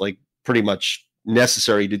like pretty much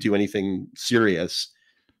necessary to do anything serious.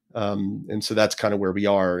 And so that's kind of where we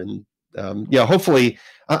are. And hopefully,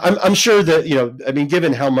 I'm sure that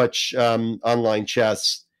given how much online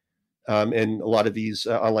chess and a lot of these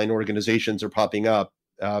online organizations are popping up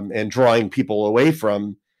and drawing people away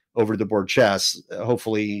from over-the-board chess,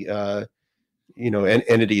 hopefully,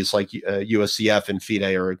 entities like USCF and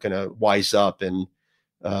FIDE are going to wise up and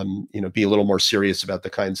be a little more serious about the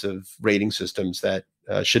kinds of rating systems that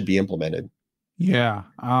should be implemented. Yeah,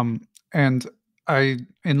 and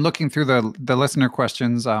in looking through the listener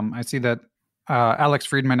questions, I see that Alex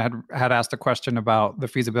Friedman had asked a question about the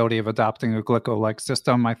feasibility of adopting a Glicko-like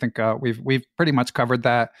system. I think we've pretty much covered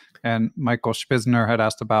that. And Michael Spizner had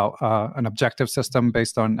asked about an objective system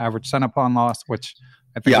based on average center pawn loss, which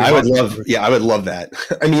I think I would love that.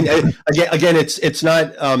 I mean, again, it's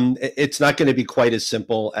not going to be quite as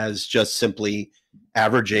simple as just simply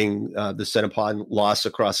averaging the center pawn loss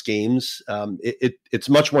across games. It's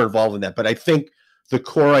much more involved in that. But I think the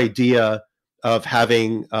core idea of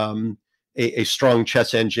having a strong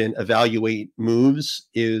chess engine evaluate moves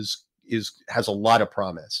has a lot of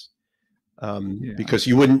promise. Because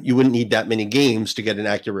you wouldn't need that many games to get an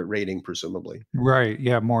accurate rating, presumably. Right.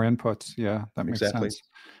 Yeah. More inputs. Yeah, that makes sense.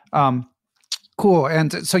 Cool.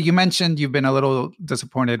 And so you mentioned you've been a little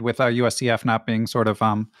disappointed with USCF not being sort of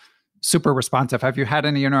super responsive. Have you had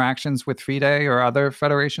any interactions with FIDE or other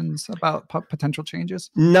federations about potential changes?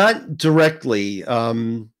 Not directly.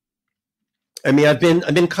 I've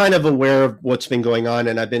been kind of aware of what's been going on,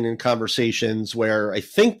 and I've been in conversations where I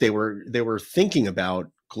think they were thinking about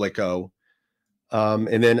Glicko.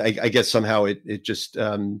 And then I guess somehow it just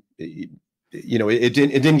it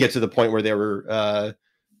didn't get to the point where they were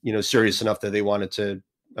serious enough that they wanted to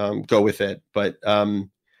go with it. But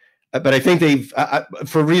I think they've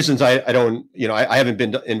for reasons I don't I haven't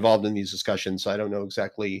been involved in these discussions, so I don't know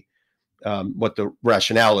exactly what the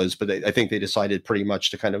rationale is. But I think they decided pretty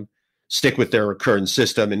much to kind of stick with their current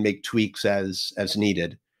system and make tweaks as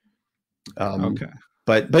needed. Okay.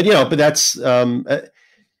 But that's.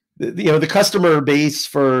 The customer base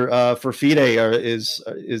for FIDE is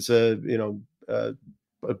a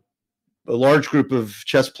large group of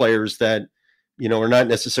chess players that are not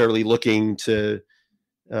necessarily looking to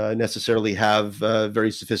necessarily have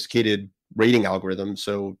very sophisticated rating algorithms.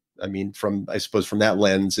 So from that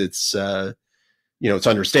lens, it's it's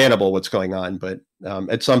understandable what's going on. But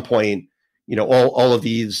at some point, all of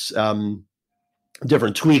these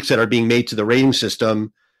different tweaks that are being made to the rating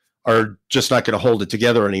system are just not going to hold it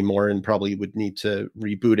together anymore, and probably would need to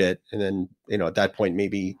reboot it. And then, at that point,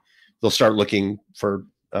 maybe they'll start looking for,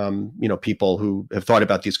 people who have thought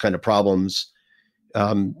about these kind of problems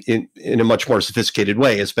in a much more sophisticated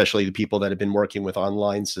way, especially the people that have been working with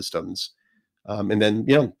online systems. And then,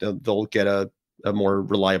 they'll get a more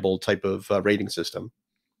reliable type of rating system.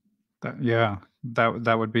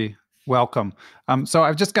 That would be welcome. So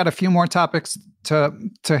I've just got a few more topics to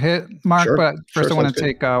hit, Mark, sure, but first I want to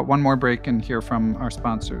take one more break and hear from our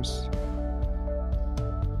sponsors.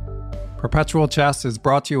 Perpetual Chess is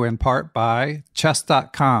brought to you in part by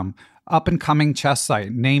Chess.com, up-and-coming chess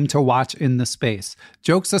site named to watch in the space.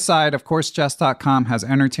 Jokes aside, of course, Chess.com has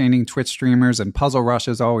entertaining Twitch streamers, and Puzzle Rush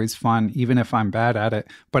is always fun, even if I'm bad at it.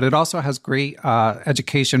 But it also has great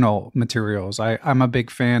educational materials. I'm a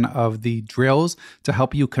big fan of the drills to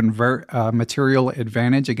help you convert material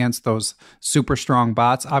advantage against those super strong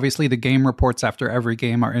bots. Obviously, the game reports after every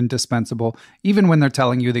game are indispensable. Even when they're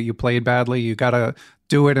telling you that you played badly, you got to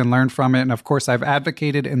do it and learn from it. And of course, I've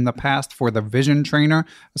advocated in the past for the vision trainer,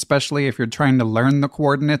 especially if you're trying to learn the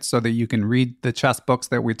coordinates so that you can read the chess books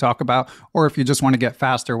that we talk about, or if you just want to get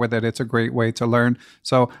faster with it, it's a great way to learn.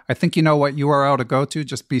 So I think you know what URL to go to.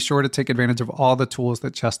 Just be sure to take advantage of all the tools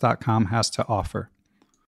that chess.com has to offer.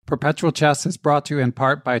 Perpetual Chess is brought to you in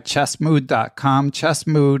part by chessmood.com.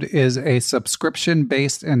 Chessmood is a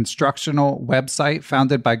subscription-based instructional website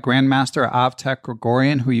founded by Grandmaster Avtek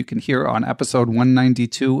Gregorian, who you can hear on episode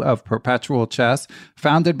 192 of Perpetual Chess.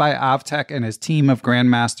 Founded by Avtek and his team of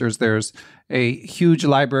Grandmasters, there's a huge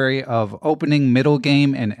library of opening, middle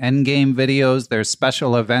game, and end game videos. There's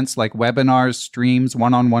special events like webinars, streams,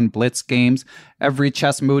 one-on-one blitz games. Every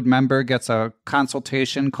Chess Mood member gets a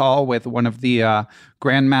consultation call with one of the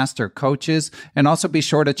grandmaster coaches. And also be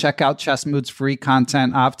sure to check out Chessmood's free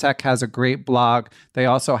content. Avtech has a great blog. They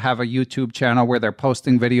also have a YouTube channel where they're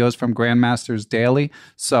posting videos from grandmasters daily.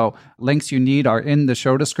 So links you need are in the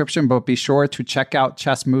show description, but be sure to check out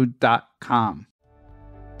chessmood.com.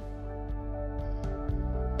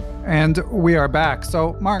 And we are back.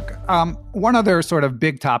 So, Mark, one other sort of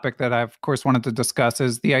big topic that I, of course, wanted to discuss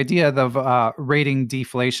is the idea of rating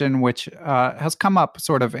deflation, which has come up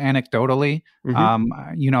sort of anecdotally.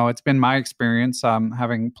 It's been my experience,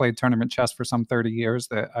 having played tournament chess for some 30 years,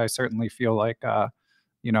 that I certainly feel like, a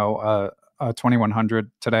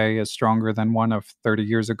 2100 today is stronger than one of 30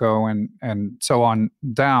 years ago, and so on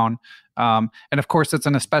down. And of course, it's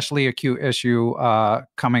an especially acute issue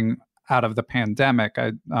coming out of the pandemic.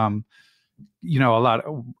 It's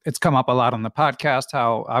come up a lot on the podcast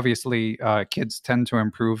how obviously kids tend to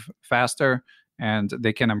improve faster, and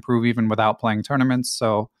they can improve even without playing tournaments.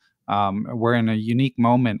 So we're in a unique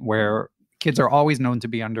moment where kids are always known to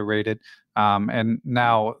be underrated, and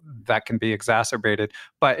now that can be exacerbated.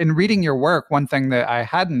 But in reading your work, one thing that I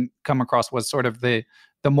hadn't come across was sort of the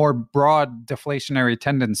more broad deflationary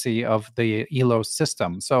tendency of the ELO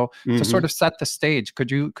system. So to sort of set the stage,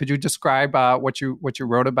 could you describe what you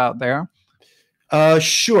wrote about there?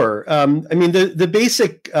 Sure. The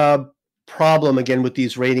basic problem again with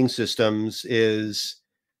these rating systems is,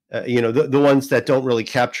 the ones that don't really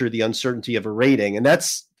capture the uncertainty of a rating, and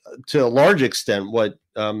that's to a large extent what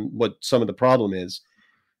some of the problem is.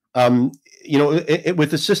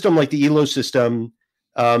 With a system like the ELO system,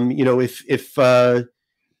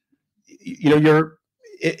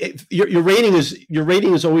 your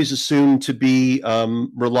rating is always assumed to be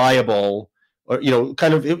reliable, or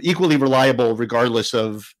kind of equally reliable regardless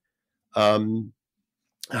of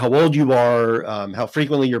how old you are, how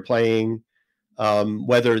frequently you're playing,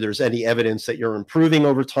 whether there's any evidence that you're improving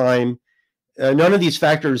over time. None of these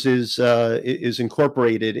factors is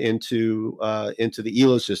incorporated into the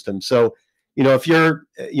ELO system. So if you're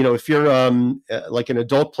like an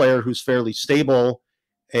adult player who's fairly stable,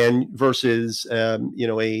 and versus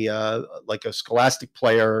like a scholastic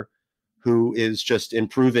player who is just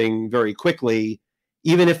improving very quickly,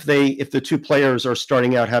 even if the two players are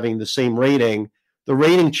starting out having the same rating, the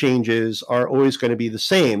rating changes are always going to be the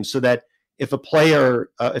same. So that if a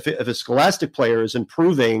player, if a scholastic player is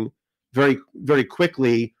improving very, very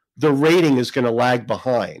quickly, the rating is going to lag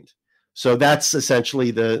behind. So that's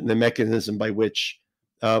essentially the mechanism by which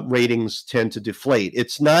ratings tend to deflate.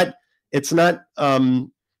 It's not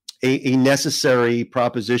a necessary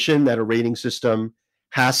proposition that a rating system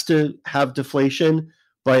has to have deflation.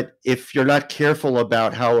 But if you're not careful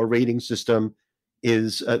about how a rating system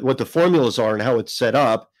is, what the formulas are and how it's set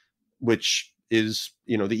up, which is,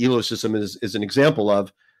 the ELO system is an example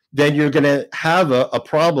of, then you're going to have a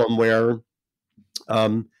problem where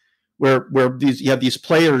you have these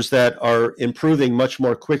players that are improving much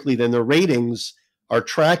more quickly than their ratings are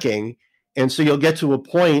tracking. And so you'll get to a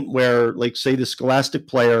point where, like, say, the scholastic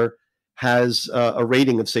player has a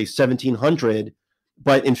rating of, say, 1700,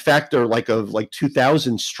 but in fact they're like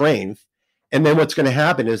 2000 strength. And then what's going to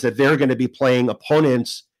happen is that they're going to be playing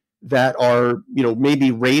opponents that are,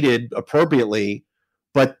 maybe rated appropriately,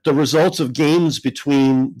 but the results of games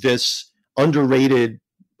between this underrated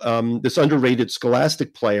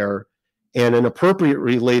scholastic player and an appropriate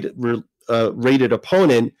rated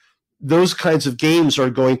opponent, those kinds of games are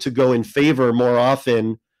going to go in favor more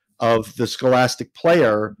often of the scholastic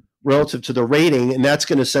player relative to the rating, and that's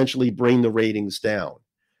going to essentially bring the ratings down.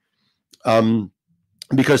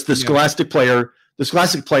 Because the scholastic player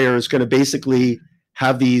is going to basically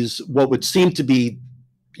have these what would seem to be,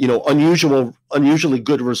 unusually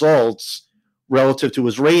good results relative to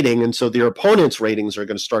his rating, and so their opponent's ratings are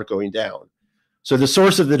going to start going down. So the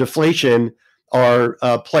source of the deflation are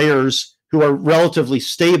players who are relatively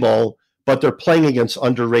stable, but they're playing against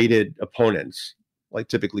underrated opponents, like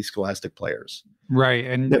typically scholastic players. Right.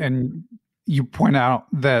 And you point out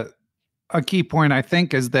that a key point, I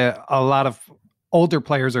think, is that a lot of older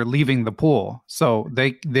players are leaving the pool. So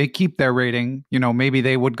they keep their rating. Maybe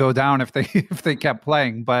they would go down if they kept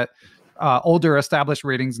playing, but older established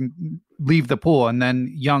ratings leave the pool, and then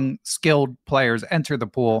young skilled players enter the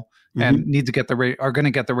pool and need to get are going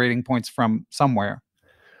to get the rating points from somewhere.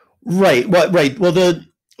 Right. Well, right.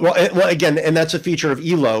 Well, again, and that's a feature of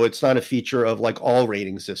ELO. It's not a feature of like all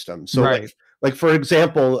rating systems. So, right. like for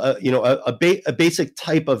example, a basic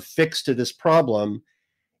type of fix to this problem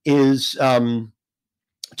is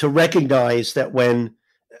to recognize that when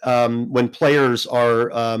players are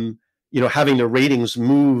having their ratings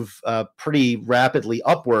move pretty rapidly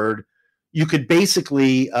upward, you could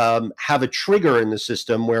basically have a trigger in the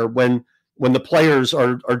system where when when the players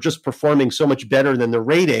are just performing so much better than the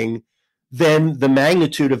rating, then the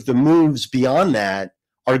magnitude of the moves beyond that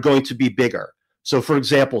are going to be bigger. So, for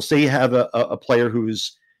example, say you have a player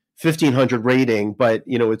who's 1,500 rating, but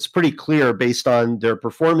it's pretty clear based on their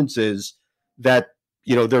performances that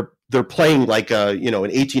they're playing like an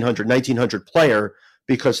 1,800, 1,900 player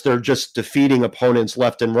because they're just defeating opponents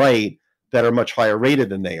left and right that are much higher rated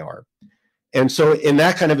than they are. And so, in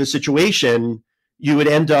that kind of a situation, you would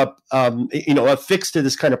end up, a fix to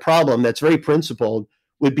this kind of problem that's very principled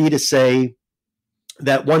would be to say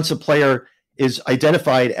that once a player is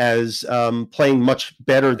identified as playing much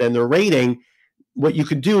better than their rating, what you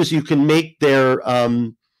can do is you can make their,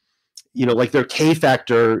 like their K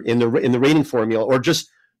factor in the rating formula, or just,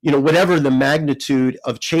 whatever the magnitude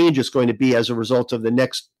of change is going to be as a result of the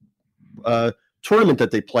next tournament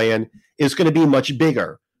that they play in, is going to be much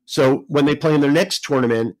bigger. So when they play in their next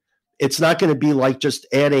tournament, it's not going to be like just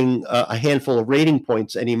adding a handful of rating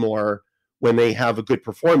points anymore. When they have a good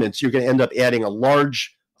performance, you're going to end up adding a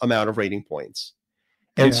large amount of rating points.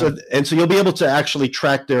 And so you'll be able to actually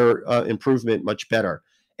track their improvement much better.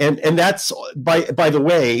 And that's, by the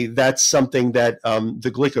way, that's something that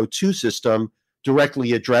the Glicko2 system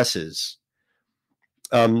directly addresses,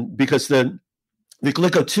 because the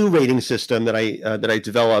Glicko2 rating system that I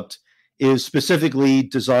developed is specifically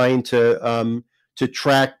designed to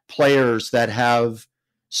track players that have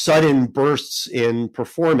sudden bursts in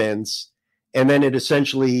performance, and then it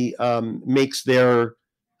essentially makes their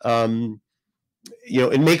rating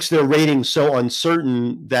so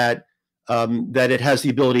uncertain that it has the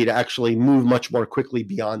ability to actually move much more quickly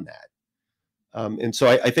beyond that. And so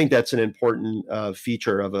I think that's an important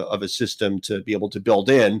feature of a system to be able to build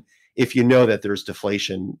in if you know that there's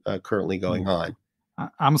deflation currently going on.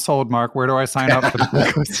 I'm sold, Mark. Where do I sign up for the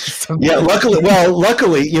Glicko system? Yeah, luckily,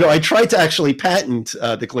 I tried to actually patent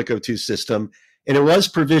the Glicko2 system, and it was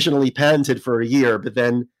provisionally patented for a year, but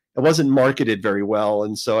then it wasn't marketed very well.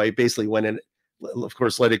 And so I basically went in, of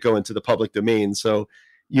course, let it go into the public domain. So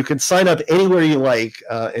you can sign up anywhere you like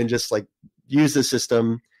and just use the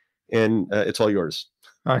system, and it's all yours.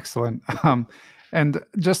 Excellent. And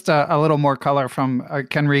just a little more color from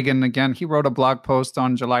Ken Regan again. He wrote a blog post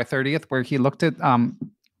on July 30th where he looked at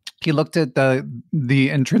the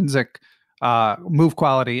intrinsic move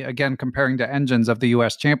quality, again comparing to engines of the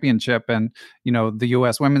U.S. Championship and the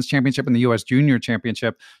U.S. Women's Championship and the U.S. Junior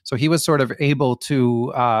Championship. So he was sort of able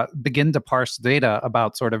to begin to parse data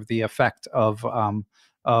about sort of the effect of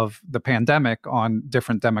the pandemic on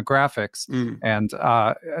different demographics. And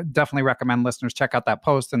definitely recommend listeners check out that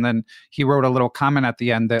post. And then he wrote a little comment at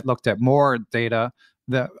the end that looked at more data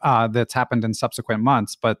that's happened in subsequent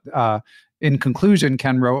months. But in conclusion,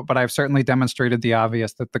 Ken wrote, but I've certainly demonstrated the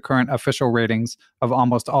obvious that the current official ratings of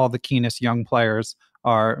almost all the keenest young players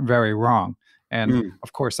are very wrong. And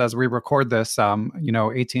of course, as we record this,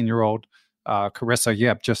 18-year-old Carissa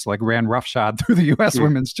Yip just ran roughshod through the U.S.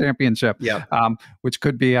 Women's Championship, which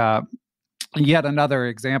could be yet another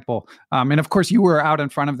example. And of course, you were out in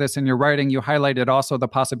front of this in your writing. You highlighted also the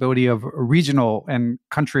possibility of regional and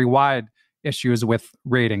countrywide issues with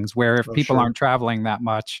ratings, where if people aren't traveling that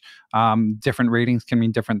much, different ratings can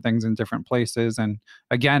mean different things in different places. And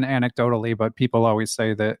again, anecdotally, but people always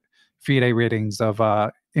say that FIDE ratings of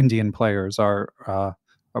Indian players are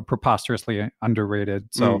preposterously underrated.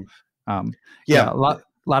 So a lot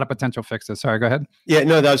of potential fixes. Sorry, go ahead. Yeah,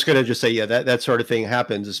 no, I was going to just say, that sort of thing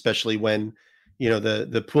happens, especially when,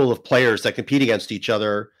 the pool of players that compete against each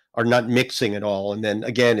other are not mixing at all. And then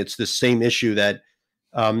again, it's the same issue that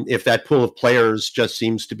if that pool of players just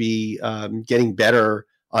seems to be getting better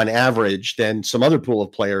on average than some other pool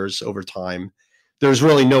of players over time, there's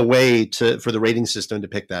really no way for the rating system to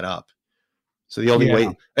pick that up. So the only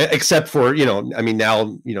way, except for,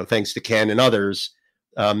 now, thanks to Ken and others,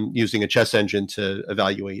 using a chess engine to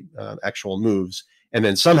evaluate actual moves and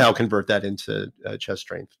then somehow convert that into chess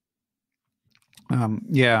strength.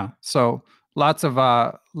 So lots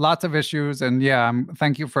of issues, and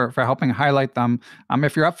thank you for helping highlight them.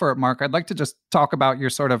 If you're up for it, Mark, I'd like to just talk about your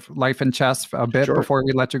sort of life in chess a bit before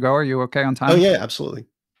we let you go. Are you okay on time? Oh yeah, absolutely.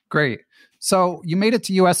 Great. So you made it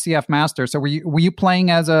to USCF Master. So were you playing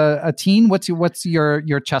as a teen? What's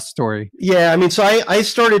your chess story? Yeah, so I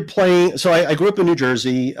started playing. So I grew up in New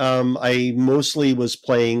Jersey. I mostly was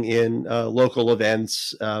playing in local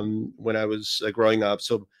events when I was growing up.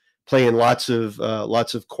 So playing lots of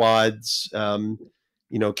quads,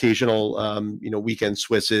 occasional weekend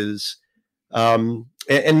Swisses, so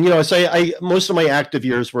I most of my active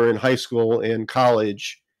years were in high school and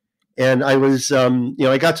college. And I was,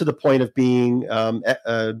 I got to the point of being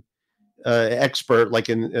expert, like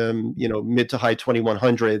in, mid to high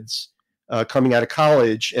 2100s coming out of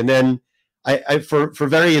college. And then for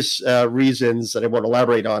various reasons that I won't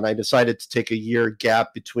elaborate on, I decided to take a year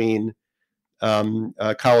gap between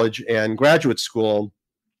college and graduate school.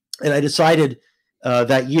 And I decided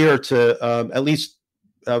that year to at least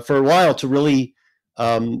for a while to really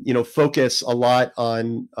focus a lot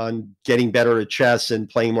on getting better at chess and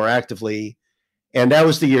playing more actively. And that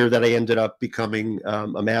was the year that I ended up becoming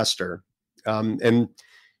a master. And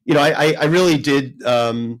I really did.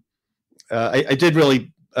 I did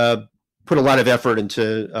really put a lot of effort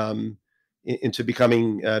into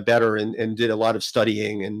becoming better, and did a lot of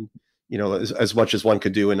studying, and as much as one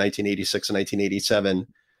could do in 1986 and 1987.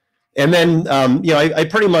 And then I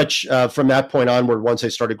pretty much from that point onward, once I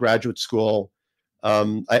started graduate school,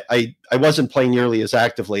 I wasn't playing nearly as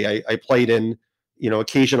actively. I played in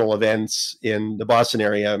occasional events in the Boston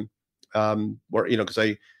area, where because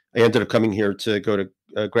I ended up coming here to go to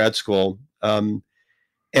grad school. And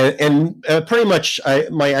pretty much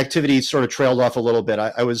my activities sort of trailed off a little bit.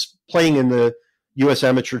 I was playing in the U.S.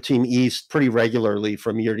 Amateur Team East pretty regularly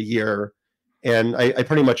from year to year, and I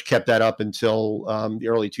pretty much kept that up until the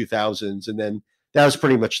early 2000s, and then that was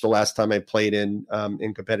pretty much the last time I played in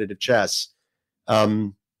competitive chess,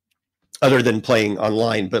 other than playing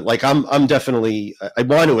online. But like I'm definitely, I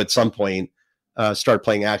want to at some point start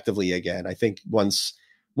playing actively again. I think once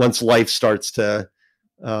life starts to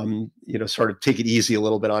sort of take it easy a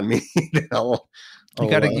little bit on me. You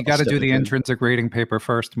got to do the intrinsic rating paper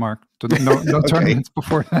first, Mark. No okay. Tournaments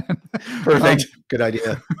before that. Perfect. Good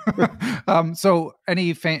idea. So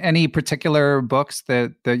any particular books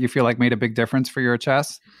that you feel like made a big difference for your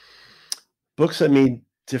chess? Books that made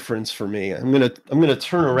difference for me. I'm gonna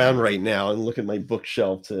turn around right now and look at my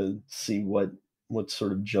bookshelf to see what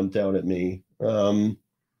sort of jumped out at me.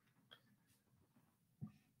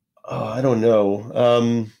 I don't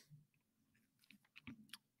know.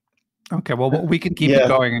 Okay, well, we can keep it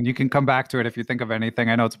going, and you can come back to it if you think of anything.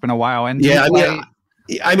 I know it's been a while. And I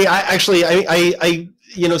actually,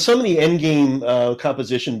 some of the endgame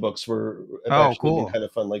composition books were cool, kind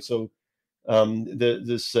of fun. Like this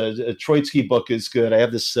Troitsky book is good. I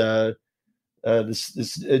have this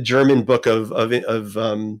German book of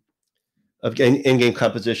endgame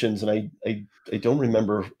compositions, and I don't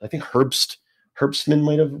remember. I think Herbstman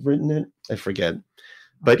might have written it. I forget.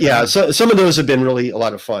 But yeah, so some of those have been really a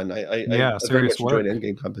lot of fun. I very much enjoyed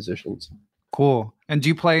endgame compositions. Cool. And do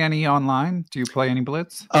you play any online? Do you play any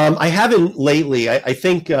Blitz? I haven't lately. I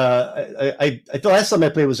think the last time I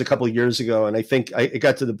played was a couple of years ago, and I think it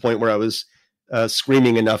got to the point where I was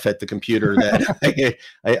screaming enough at the computer that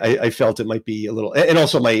I felt it might be a little, and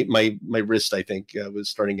also my wrist, I think, was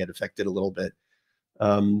starting to get affected a little bit.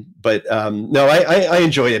 But no, I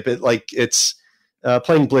enjoyed it, but like it's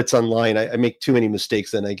playing Blitz online, I make too many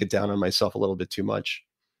mistakes, then I get down on myself a little bit too much.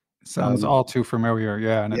 Sounds all too familiar.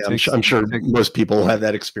 Yeah. And I'm sure most people have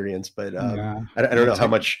that experience, but I don't know how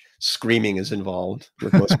much screaming is involved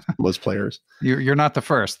with most players. You're not the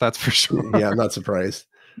first, that's for sure. Yeah, I'm not surprised.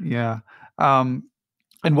 Yeah. And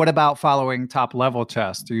what about following top level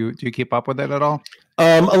chess? Do you keep up with it at all?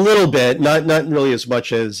 A little bit, not really as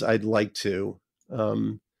much as I'd like to.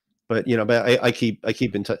 But I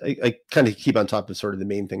keep in touch. I kind of keep on top of sort of the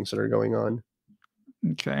main things that are going on.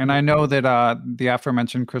 Okay, and I know that the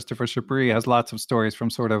aforementioned Christopher Chabris has lots of stories from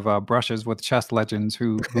sort of brushes with chess legends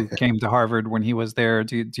who came to Harvard when he was there.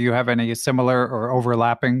 Do you have any similar or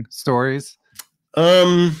overlapping stories?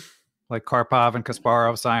 Like Karpov and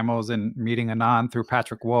Kasparov, Simons, and meeting Anand through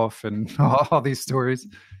Patrick Wolf, and all these stories.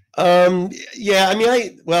 Yeah, I mean,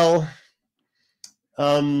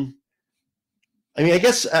 I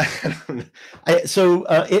guess I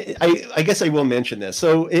guess I will mention this.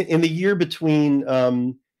 So in the year between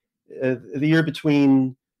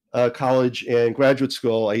college and graduate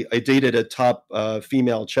school, I dated a top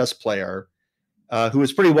female chess player who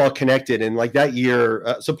was pretty well connected. And like that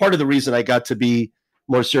year, so part of the reason I got to be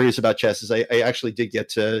more serious about chess is I actually did get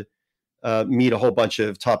to meet a whole bunch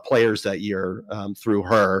of top players that year through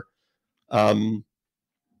her.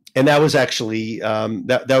 And that was actually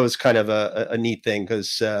that was kind of a neat thing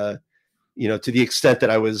because to the extent that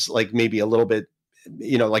I was like maybe a little bit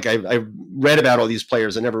like I read about all these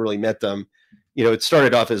players, I never really met them. It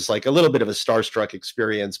started off as like a little bit of a starstruck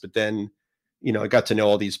experience, but then I got to know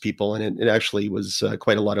all these people, and it actually was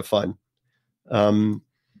quite a lot of fun.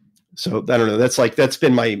 So I don't know. That's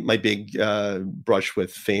been my big brush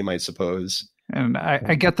with fame, I suppose. And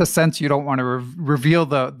I get the sense you don't want to reveal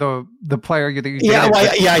the player that you dated.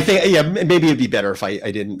 I think maybe it'd be better if I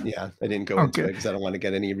didn't go into it because I don't want to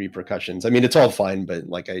get any repercussions. I mean, it's all fine, but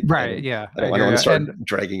like I don't want to start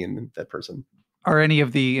dragging in that person. Are any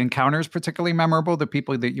of the encounters particularly memorable? The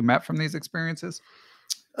people that you met from these experiences?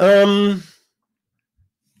 Not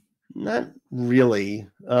really.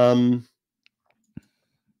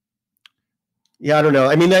 Yeah, I don't know.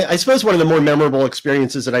 I mean, I suppose one of the more memorable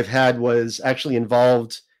experiences that I've had was actually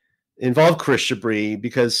involved Chris Chabris,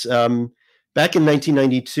 because back in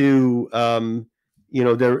 1992,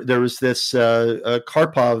 there was this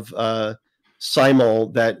Karpov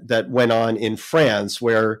simul that went on in France,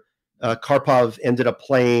 where Karpov ended up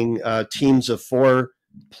playing teams of 4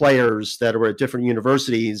 players that were at different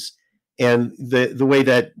universities, and the way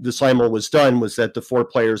that the simul was done was that the 4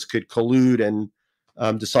 players could collude and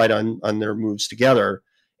decide on their moves together.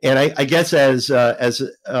 And I guess as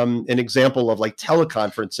an example of like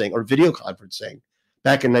teleconferencing or video conferencing,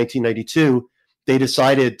 back in 1992, they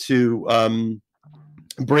decided to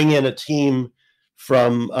bring in a team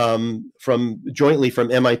from jointly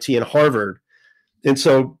from MIT and Harvard, and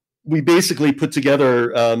so we basically put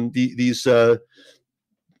together these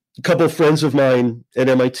couple of friends of mine at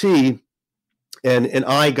MIT, and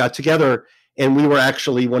I got together, and we were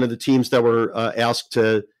actually one of the teams that were asked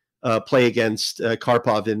to play against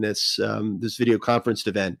Karpov in this video conference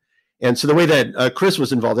event. And so the way that Chris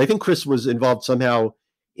was involved, I think Chris was involved somehow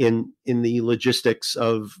in the logistics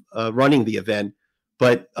of running the event,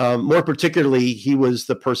 but more particularly, he was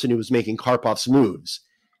the person who was making Karpov's moves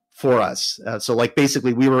for us. So like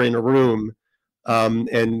basically we were in a room,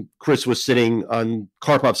 and Chris was sitting on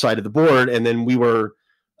Karpov's side of the board, and then we were,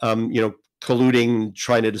 colluding,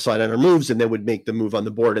 trying to decide on our moves, and then would make the move on the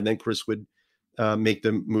board, and then Chris would make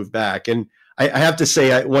the move back. And I have to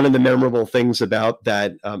say, one of the memorable things about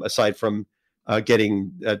that, aside from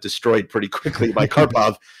getting destroyed pretty quickly by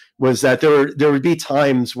Karpov, was that there would be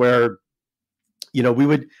times where, we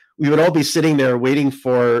would all be sitting there waiting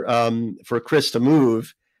for Chris to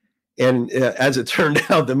move, and as it turned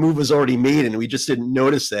out, the move was already made, and we just didn't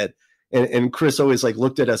notice it. And Chris always like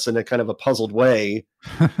looked at us in a kind of a puzzled way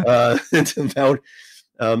about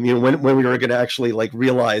when we were going to actually like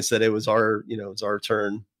realize that it was our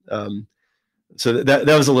turn. So that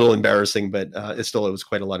was a little embarrassing, but it was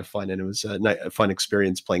quite a lot of fun, and it was a fun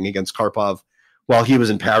experience playing against Karpov while he was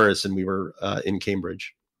in Paris and we were in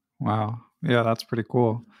Cambridge. Wow, yeah, that's pretty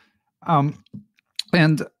cool.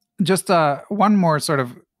 And just one more sort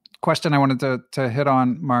of question I wanted to hit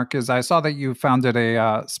on, Mark, is I saw that you founded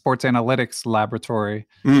a sports analytics laboratory.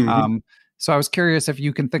 Mm-hmm. So I was curious if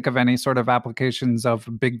you can think of any sort of applications of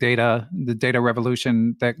big data, the data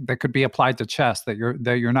revolution that could be applied to chess that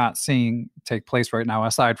you're not seeing take place right now,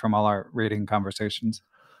 aside from all our rating conversations.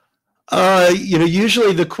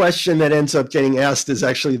 Usually the question that ends up getting asked is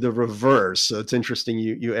actually the reverse. So it's interesting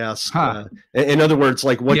you ask. In other words,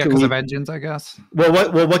 like what because of engines, I guess.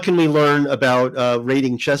 Well, what can we learn about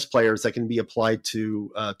rating chess players that can be applied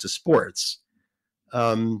to sports?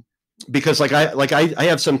 Because I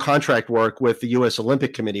have some contract work with the U.S.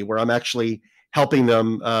 Olympic Committee where I'm actually helping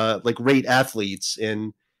them rate athletes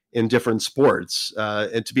in different sports,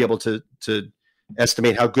 and to be able to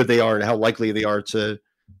estimate how good they are and how likely they are to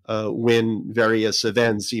win various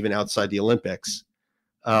events even outside the Olympics.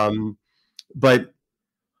 But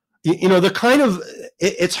the kind of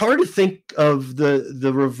it's hard to think of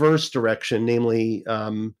the reverse direction, namely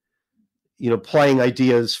applying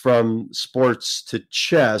ideas from sports to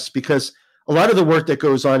chess, because a lot of the work that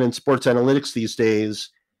goes on in sports analytics these days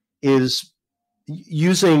is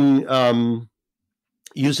using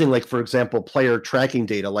like, for example, player tracking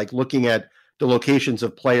data, like looking at the locations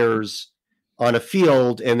of players on a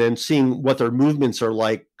field and then seeing what their movements are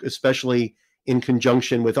like, especially in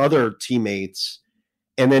conjunction with other teammates.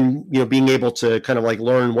 And then, being able to kind of like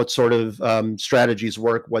learn what sort of strategies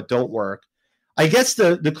work, what don't work. I guess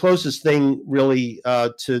the closest thing really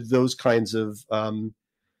to those kinds of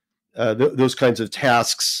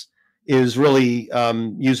tasks is really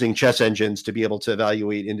using chess engines to be able to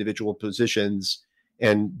evaluate individual positions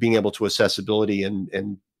and being able to assess ability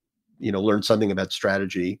and learn something about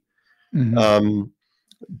strategy. Mm-hmm.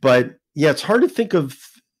 But yeah, it's hard to think of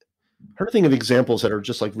examples that are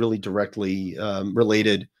just like really directly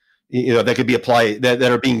related, that could be applied, that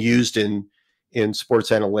are being used in sports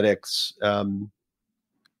analytics,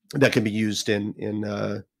 that can be used in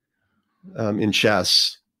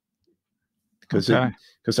chess. Because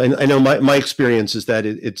I know my experience is that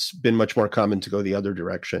it's been much more common to go the other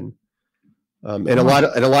direction. And a lot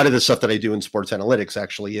of the stuff that I do in sports analytics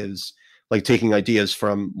actually is like taking ideas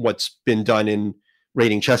from what's been done in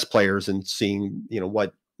rating chess players and seeing,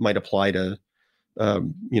 what might apply to,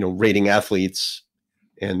 rating athletes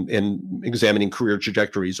and examining career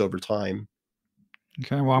trajectories over time.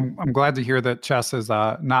 Okay, well, I'm glad to hear that chess is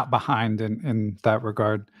not behind in that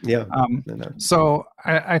regard. Yeah. So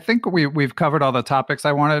I think we've covered all the topics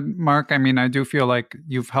I wanted, Mark. I mean, I do feel like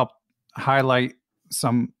you've helped highlight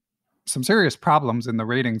some serious problems in the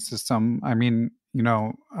rating system. I mean,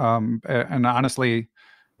 and honestly,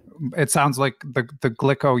 it sounds like the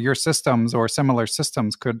Glicko, your systems or similar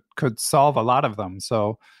systems could solve a lot of them.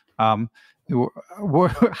 So, how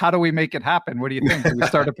do we make it happen? What do you think? Do we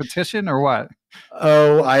start a petition or what?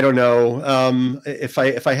 Oh, I don't know. If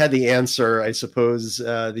I had the answer, I suppose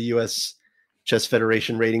the U.S. Chess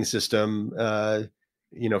Federation rating system,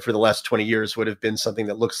 for the last 20 years would have been something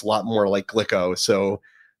that looks a lot more like Glicko. So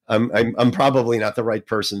I'm probably not the right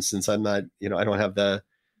person, since I'm not, I don't have the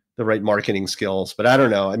right marketing skills. But I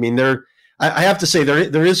don't know. I mean, I have to say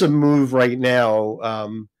there is a move right now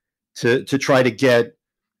to try to get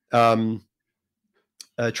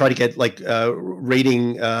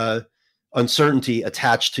rating uncertainty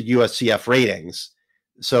attached to USCF ratings.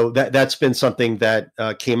 So that's been something that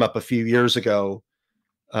came up a few years ago,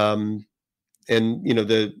 and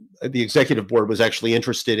the executive board was actually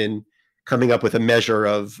interested in coming up with a measure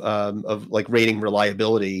of like rating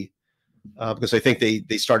reliability, because I think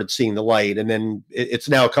they started seeing the light. And then it's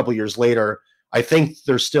now a couple years later. I think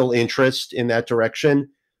there's still interest in that direction,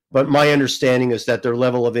 but my understanding is that their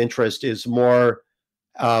level of interest is more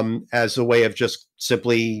as a way of just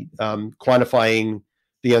simply quantifying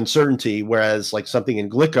the uncertainty, whereas like something in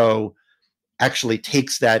Glicko actually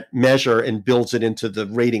takes that measure and builds it into the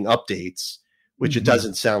rating updates, which it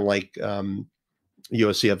doesn't sound like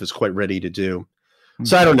USCF is quite ready to do.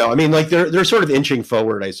 So I don't know. I mean, like they're sort of inching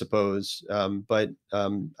forward, I suppose, but I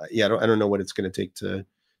don't know what it's going to take to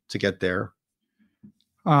get there.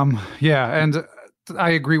 Yeah, and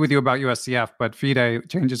I agree with you about USCF, but FIDE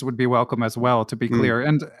changes would be welcome as well, to be clear.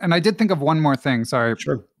 And I did think of one more thing. Sorry.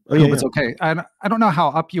 Sure. I hope it's okay. I don't know how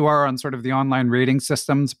up you are on sort of the online rating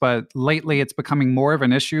systems, but lately it's becoming more of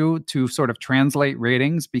an issue to sort of translate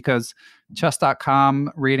ratings, because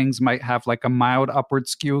chess.com ratings might have like a mild upward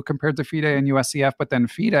skew compared to FIDE and USCF, but then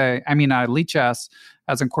liChess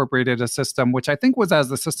has incorporated a system, which I think was as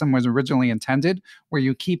the system was originally intended, where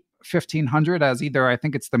you keep 1500 as either, I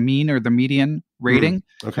think it's the mean or the median rating.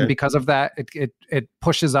 Okay. And because of that, it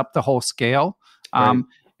pushes up the whole scale. Right.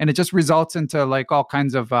 And it just results into like all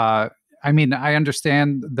kinds of, I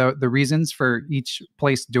understand the reasons for each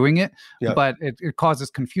place doing it, but it causes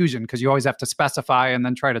confusion because you always have to specify and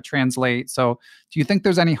then try to translate. So do you think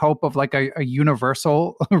there's any hope of like a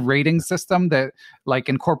universal rating system that like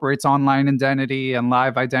incorporates online identity and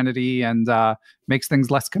live identity and makes things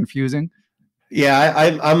less confusing?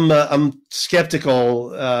 Yeah, I'm skeptical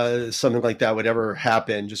something like that would ever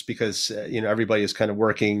happen, just because everybody is kind of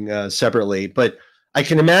working separately. But I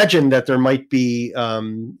can imagine that there might be a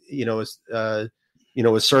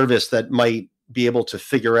service that might be able to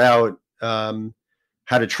figure out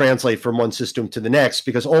how to translate from one system to the next,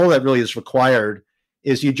 because all that really is required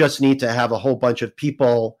is you just need to have a whole bunch of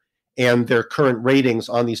people and their current ratings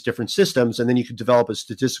on these different systems, and then you can develop a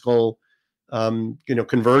statistical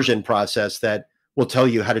conversion process that will tell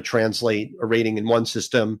you how to translate a rating in one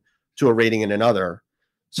system to a rating in another.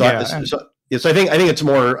 So I think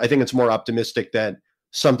it's more optimistic that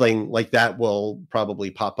something like that will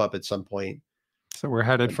probably pop up at some point. So we're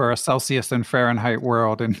headed for a Celsius and Fahrenheit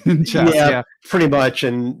world in chess. Yeah, pretty much.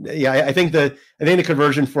 And I think the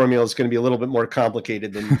conversion formula is going to be a little bit more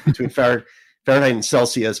complicated than between Fahrenheit and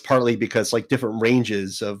Celsius, partly because like different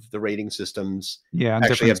ranges of the rating systems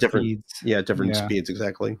actually have different speeds.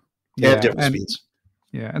 Exactly. Different speeds.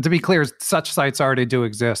 Yeah, and to be clear, such sites already do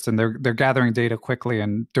exist, and they're gathering data quickly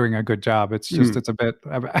and doing a good job. It's just it's a bit.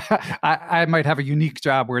 I might have a unique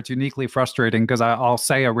job where it's uniquely frustrating because I'll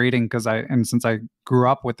say a rating since I grew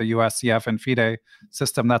up with the USCF and FIDE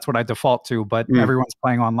system, that's what I default to. But everyone's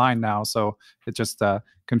playing online now, so it just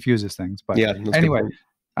confuses things. But anyway.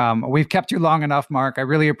 We've kept you long enough, Mark. I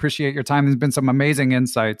really appreciate your time. There's been some amazing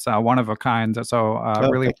insights, one of a kind. So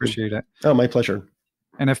really appreciate it. Oh, my pleasure.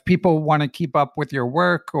 And if people want to keep up with your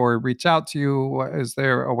work or reach out to you, is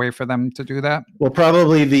there a way for them to do that? Well,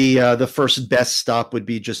 probably the first best stop would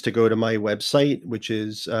be just to go to my website, which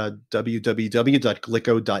is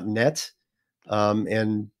www.glicko.net.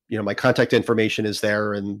 And my contact information is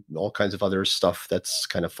there, and all kinds of other stuff that's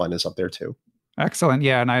kind of fun is up there too. Excellent.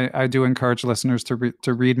 Yeah. And I do encourage listeners to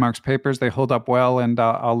read Mark's papers. They hold up well, and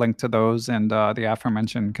I'll link to those and the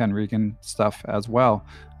aforementioned Ken Regan stuff as well.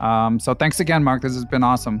 So thanks again, Mark. This has been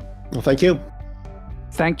awesome. Well, thank you.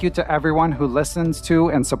 Thank you to everyone who listens to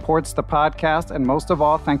and supports the podcast. And most of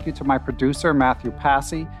all, thank you to my producer, Matthew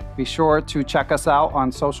Passy. Be sure to check us out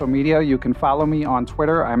on social media. You can follow me on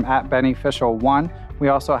Twitter. I'm at BennyFishel1. We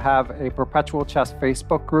also have a Perpetual Chess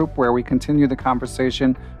Facebook group where we continue the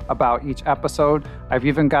conversation about each episode. I've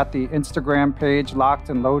even got the Instagram page locked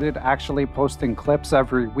and loaded, actually posting clips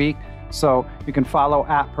every week. So you can follow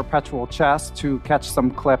at Perpetual Chess to catch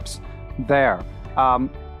some clips there.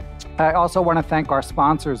 I also want to thank our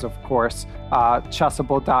sponsors, of course,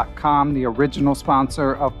 Chessable.com, the original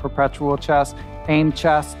sponsor of Perpetual Chess, Aim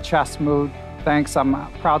Chess, Chess Mood. Thanks.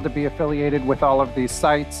 I'm proud to be affiliated with all of these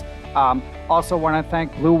sites. Also want to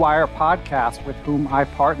thank Blue Wire Podcast, with whom I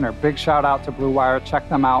partner. Big shout out to Blue Wire. Check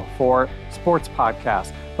them out for sports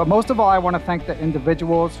podcasts. But most of all, I want to thank the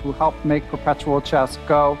individuals who helped make Perpetual Chess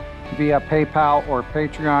go via PayPal or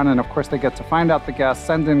Patreon. And of course, they get to find out the guests,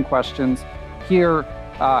 send in questions, hear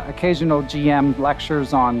occasional GM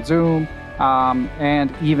lectures on Zoom,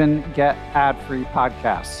 and even get ad-free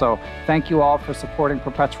podcasts. So thank you all for supporting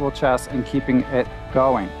Perpetual Chess and keeping it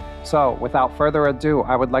going. So without further ado,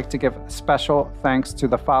 I would like to give special thanks to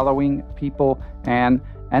the following people and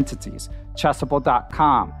entities.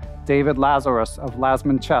 Chessable.com, David Lazarus of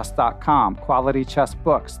LazmanChess.com, Quality Chess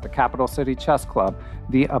Books, the Capital City Chess Club,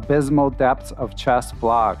 the Abysmal Depths of Chess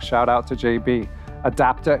blog, shout out to JB,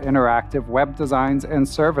 Adapta Interactive Web Designs and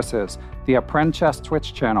Services, the Apprentice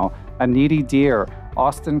Twitch channel, A Needy Deer,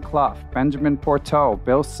 Austin Clough, Benjamin Porteau,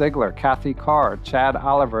 Bill Sigler, Kathy Carr, Chad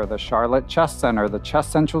Oliver, the Charlotte Chess Center, the Chess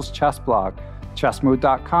Central's Chess blog,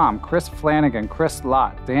 Chessmood.com, Chris Flanagan, Chris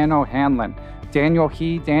Lott, Dan O'Hanlon, Daniel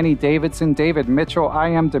He, Danny Davidson, David Mitchell, I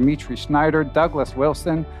am Dimitri Schneider, Douglas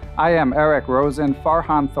Wilson, I am Eric Rosen,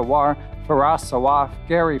 Farhan Thawar, Faraz Sawaf,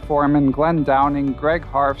 Gary Foreman, Glenn Downing, Greg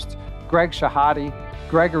Harfst, Greg Shahadi,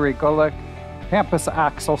 Gregory Gulick, Hampus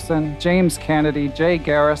Axelson, James Kennedy, Jay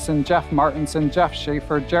Garrison, Jeff Martinson, Jeff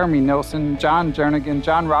Schaefer, Jeremy Nilsson, John Jernigan,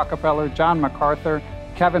 John Rockefeller, John MacArthur,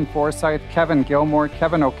 Kevin Forsyth, Kevin Gilmore,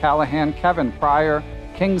 Kevin O'Callahan, Kevin Pryor,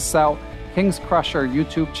 King's Selt, King's Crusher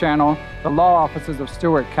YouTube channel, the law offices of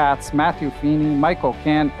Stuart Katz, Matthew Feeney, Michael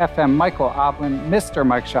Can, FM Michael Oblin, Mr.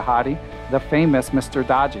 Mike Shahadi, the famous Mr.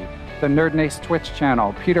 Dodgy, the Nerdnace Twitch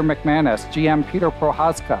channel, Peter McManus, GM Peter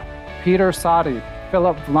Prohaska, Peter Sadi,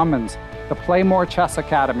 Philip Vlummans, the Playmore Chess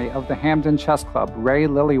Academy of the Hamden Chess Club, Ray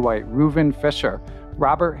Lillywhite, Reuven Fisher,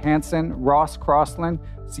 Robert Hansen, Ross Crossland,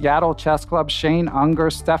 Seattle Chess Club, Shane Unger,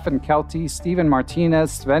 Stefan Kelty, Stephen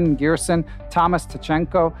Martinez, Sven Gierson, Thomas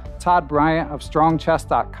Tachenko, Todd Bryant of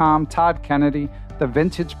StrongChess.com, Todd Kennedy, the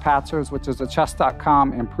Vintage Patzers, which is a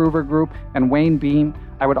Chess.com improver group, and Wayne Beam.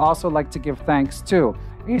 I would also like to give thanks to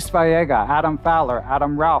Ace Vallega, Adam Fowler,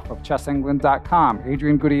 Adam Ralph of ChessEngland.com,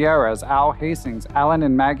 Adrian Gutierrez, Al Hastings, Alan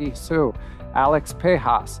and Maggie Sue, Alex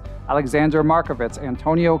Pejas, Alexander Markovitz,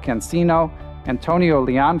 Antonio Cancino, Antonio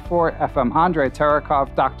Leonfor, FM Andre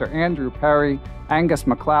Terakov, Dr. Andrew Perry, Angus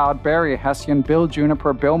McLeod, Barry Hessian, Bill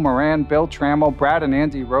Juniper, Bill Moran, Bill Trammell, Brad and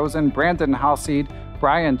Andy Rosen, Brandon Halseed,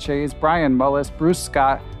 Brian Chase, Brian Mullis, Bruce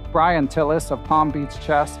Scott, Brian Tillis of Palm Beach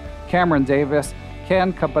Chess, Cameron Davis,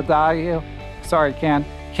 Can Kabadai,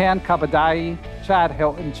 Chad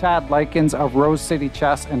Hilton, Chad Likens of Rose City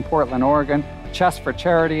Chess in Portland, Oregon, Chess for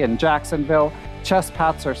Charity in Jacksonville, Chess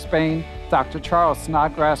Patzer Spain, Dr. Charles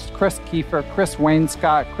Snodgrass, Chris Kiefer, Chris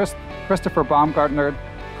Wainscott, Christopher Baumgartner,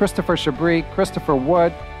 Christopher Chabris, Christopher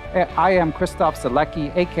Wood, I am Christoph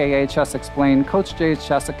Zalecki, aka Chess Explained, Coach J's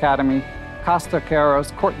Chess Academy, Costa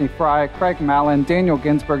Caros, Courtney Fry, Craig Mallon, Daniel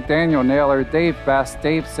Ginsberg, Daniel Naylor, Dave Best,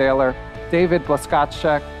 Dave Saylor, David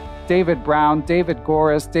Blaskotchek, David Brown, David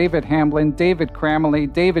Goris, David Hamblin, David Cramley,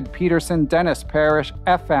 David Peterson, Dennis Parrish,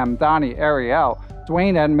 FM, Donnie Ariel,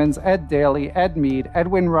 Dwayne Edmonds, Ed Daly, Ed Mead,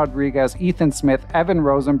 Edwin Rodriguez, Ethan Smith, Evan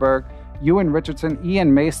Rosenberg, Ewan Richardson,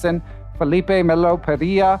 Ian Mason, Felipe Melo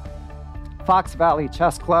Perilla, Fox Valley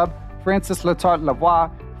Chess Club, Francis Letarte Lavoie,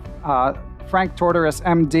 Frank Tortoris,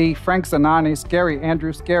 MD, Frank Zananis, Gary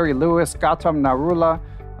Andrews, Gary Lewis, Gautam Narula,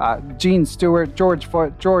 Gene Stewart, George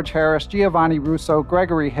Foote, George Harris, Giovanni Russo,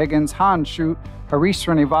 Gregory Higgins, Han Shute, Harish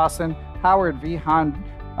Srinivasan, Howard Vihan,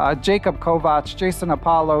 Jacob Kovac, Jason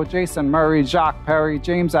Apollo, Jason Murray, Jacques Perry,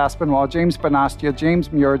 James Aspinwall, James Benastia,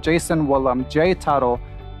 James Muir, Jason Woolham, Jay Tuttle,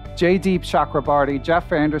 J. Deep Chakrabarty,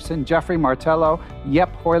 Jeff Anderson, Jeffrey Martello,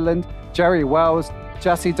 Yep Hoyland, Jerry Wells,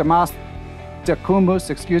 Jesse Jesse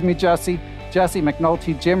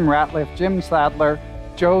McNulty, Jim Ratliff, Jim Sadler,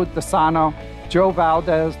 Joe DeSano, Joe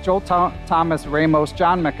Valdez, Joel Thomas Ramos,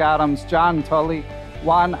 John McAdams, John Tully,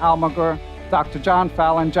 Juan Almaguer, Dr. John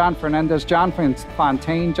Fallon, John Fernandez, John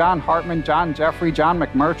Fontaine, John Hartman, John Jeffrey, John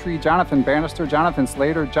McMurtry, Jonathan Bannister, Jonathan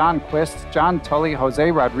Slater, John Quist, John Tully,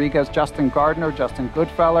 Jose Rodriguez, Justin Gardner, Justin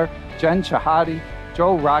Goodfeller, Jen Shahadi,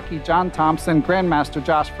 Joe Rocky, John Thompson, Grandmaster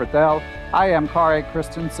Josh Friedel, I am Kare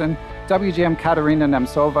Christensen, WGM Katerina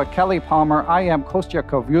Nemtsova, Kelly Palmer, I am Kostya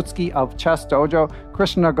Kovyutsky of Chess Dojo,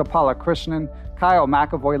 Krishna Gopala Krishnan, Kyle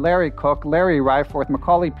McAvoy, Larry Cook, Larry Ryforth,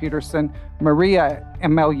 Macaulay Peterson, Maria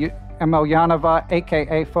Emelianova,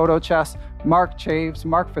 a.k.a. PhotoChess, Mark Chaves,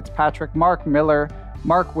 Mark Fitzpatrick, Mark Miller,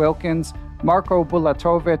 Mark Wilkins, Marko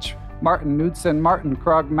Bulatovic, Martin Knudsen, Martin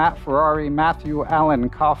Krug, Matt Ferrari, Matthew Allen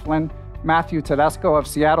Coughlin, Matthew Tedesco of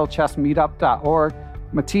SeattleChessMeetup.org,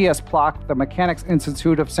 Matthias Plock, the Mechanics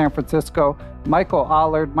Institute of San Francisco, Michael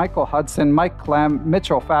Allard, Michael Hudson, Mike Clem,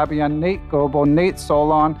 Mitchell Fabian, Nate Goebel, Nate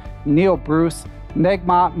Solon, Neil Bruce,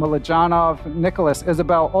 Negma Milajanov, Nicholas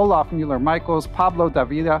Isabel, Olaf Mueller-Michaels, Pablo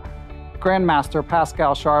Davida, Grandmaster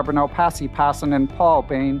Pascal Charbonneau, Passy Passanen, Paul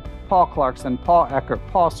Bain, Paul Clarkson, Paul Eckert,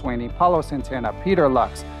 Paul Sweeney, Paulo Santana, Peter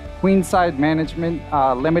Lux, Queenside Management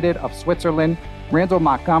Limited of Switzerland, Randall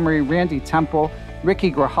Montgomery, Randy Temple,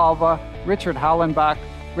 Ricky Grijalva, Richard Hollenbach,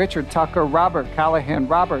 Richard Tucker, Robert Callahan,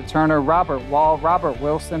 Robert Turner, Robert Wall, Robert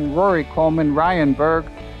Wilson, Rory Coleman, Ryan Berg,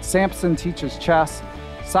 Samson Teaches Chess,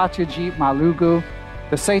 Satyajit Malugu,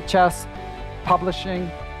 The Say Chess,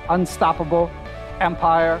 Publishing, Unstoppable,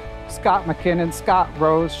 Empire, Scott McKinnon, Scott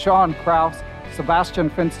Rose, Sean Krause, Sebastian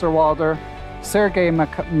Finsterwalder, Sergey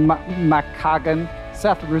Makagan,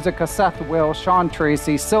 Seth Ruzicka, Seth Will, Sean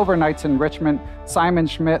Tracy, Silver Knights in Richmond, Simon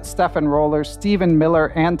Schmidt, Stefan Roller, Stephen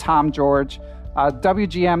Miller, and Tom George,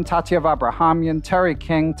 WGM, Tatyev Abrahamian, Terry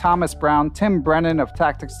King, Thomas Brown, Tim Brennan of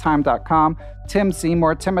TacticsTime.com, Tim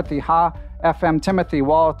Seymour, Timothy Ha, FM Timothy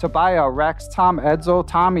Wall, Tobiah Rex, Tom Edsel,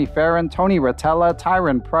 Tommy Farron, Tony Rotella,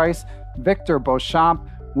 Tyron Price, Victor Beauchamp,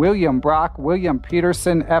 William Brock, William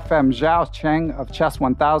Peterson, FM Zhao Cheng of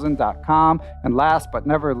Chess1000.com, and last but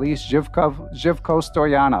never least, Zhivko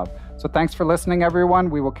Stoyanov. So thanks for listening, everyone.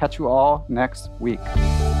 We will catch you all next week.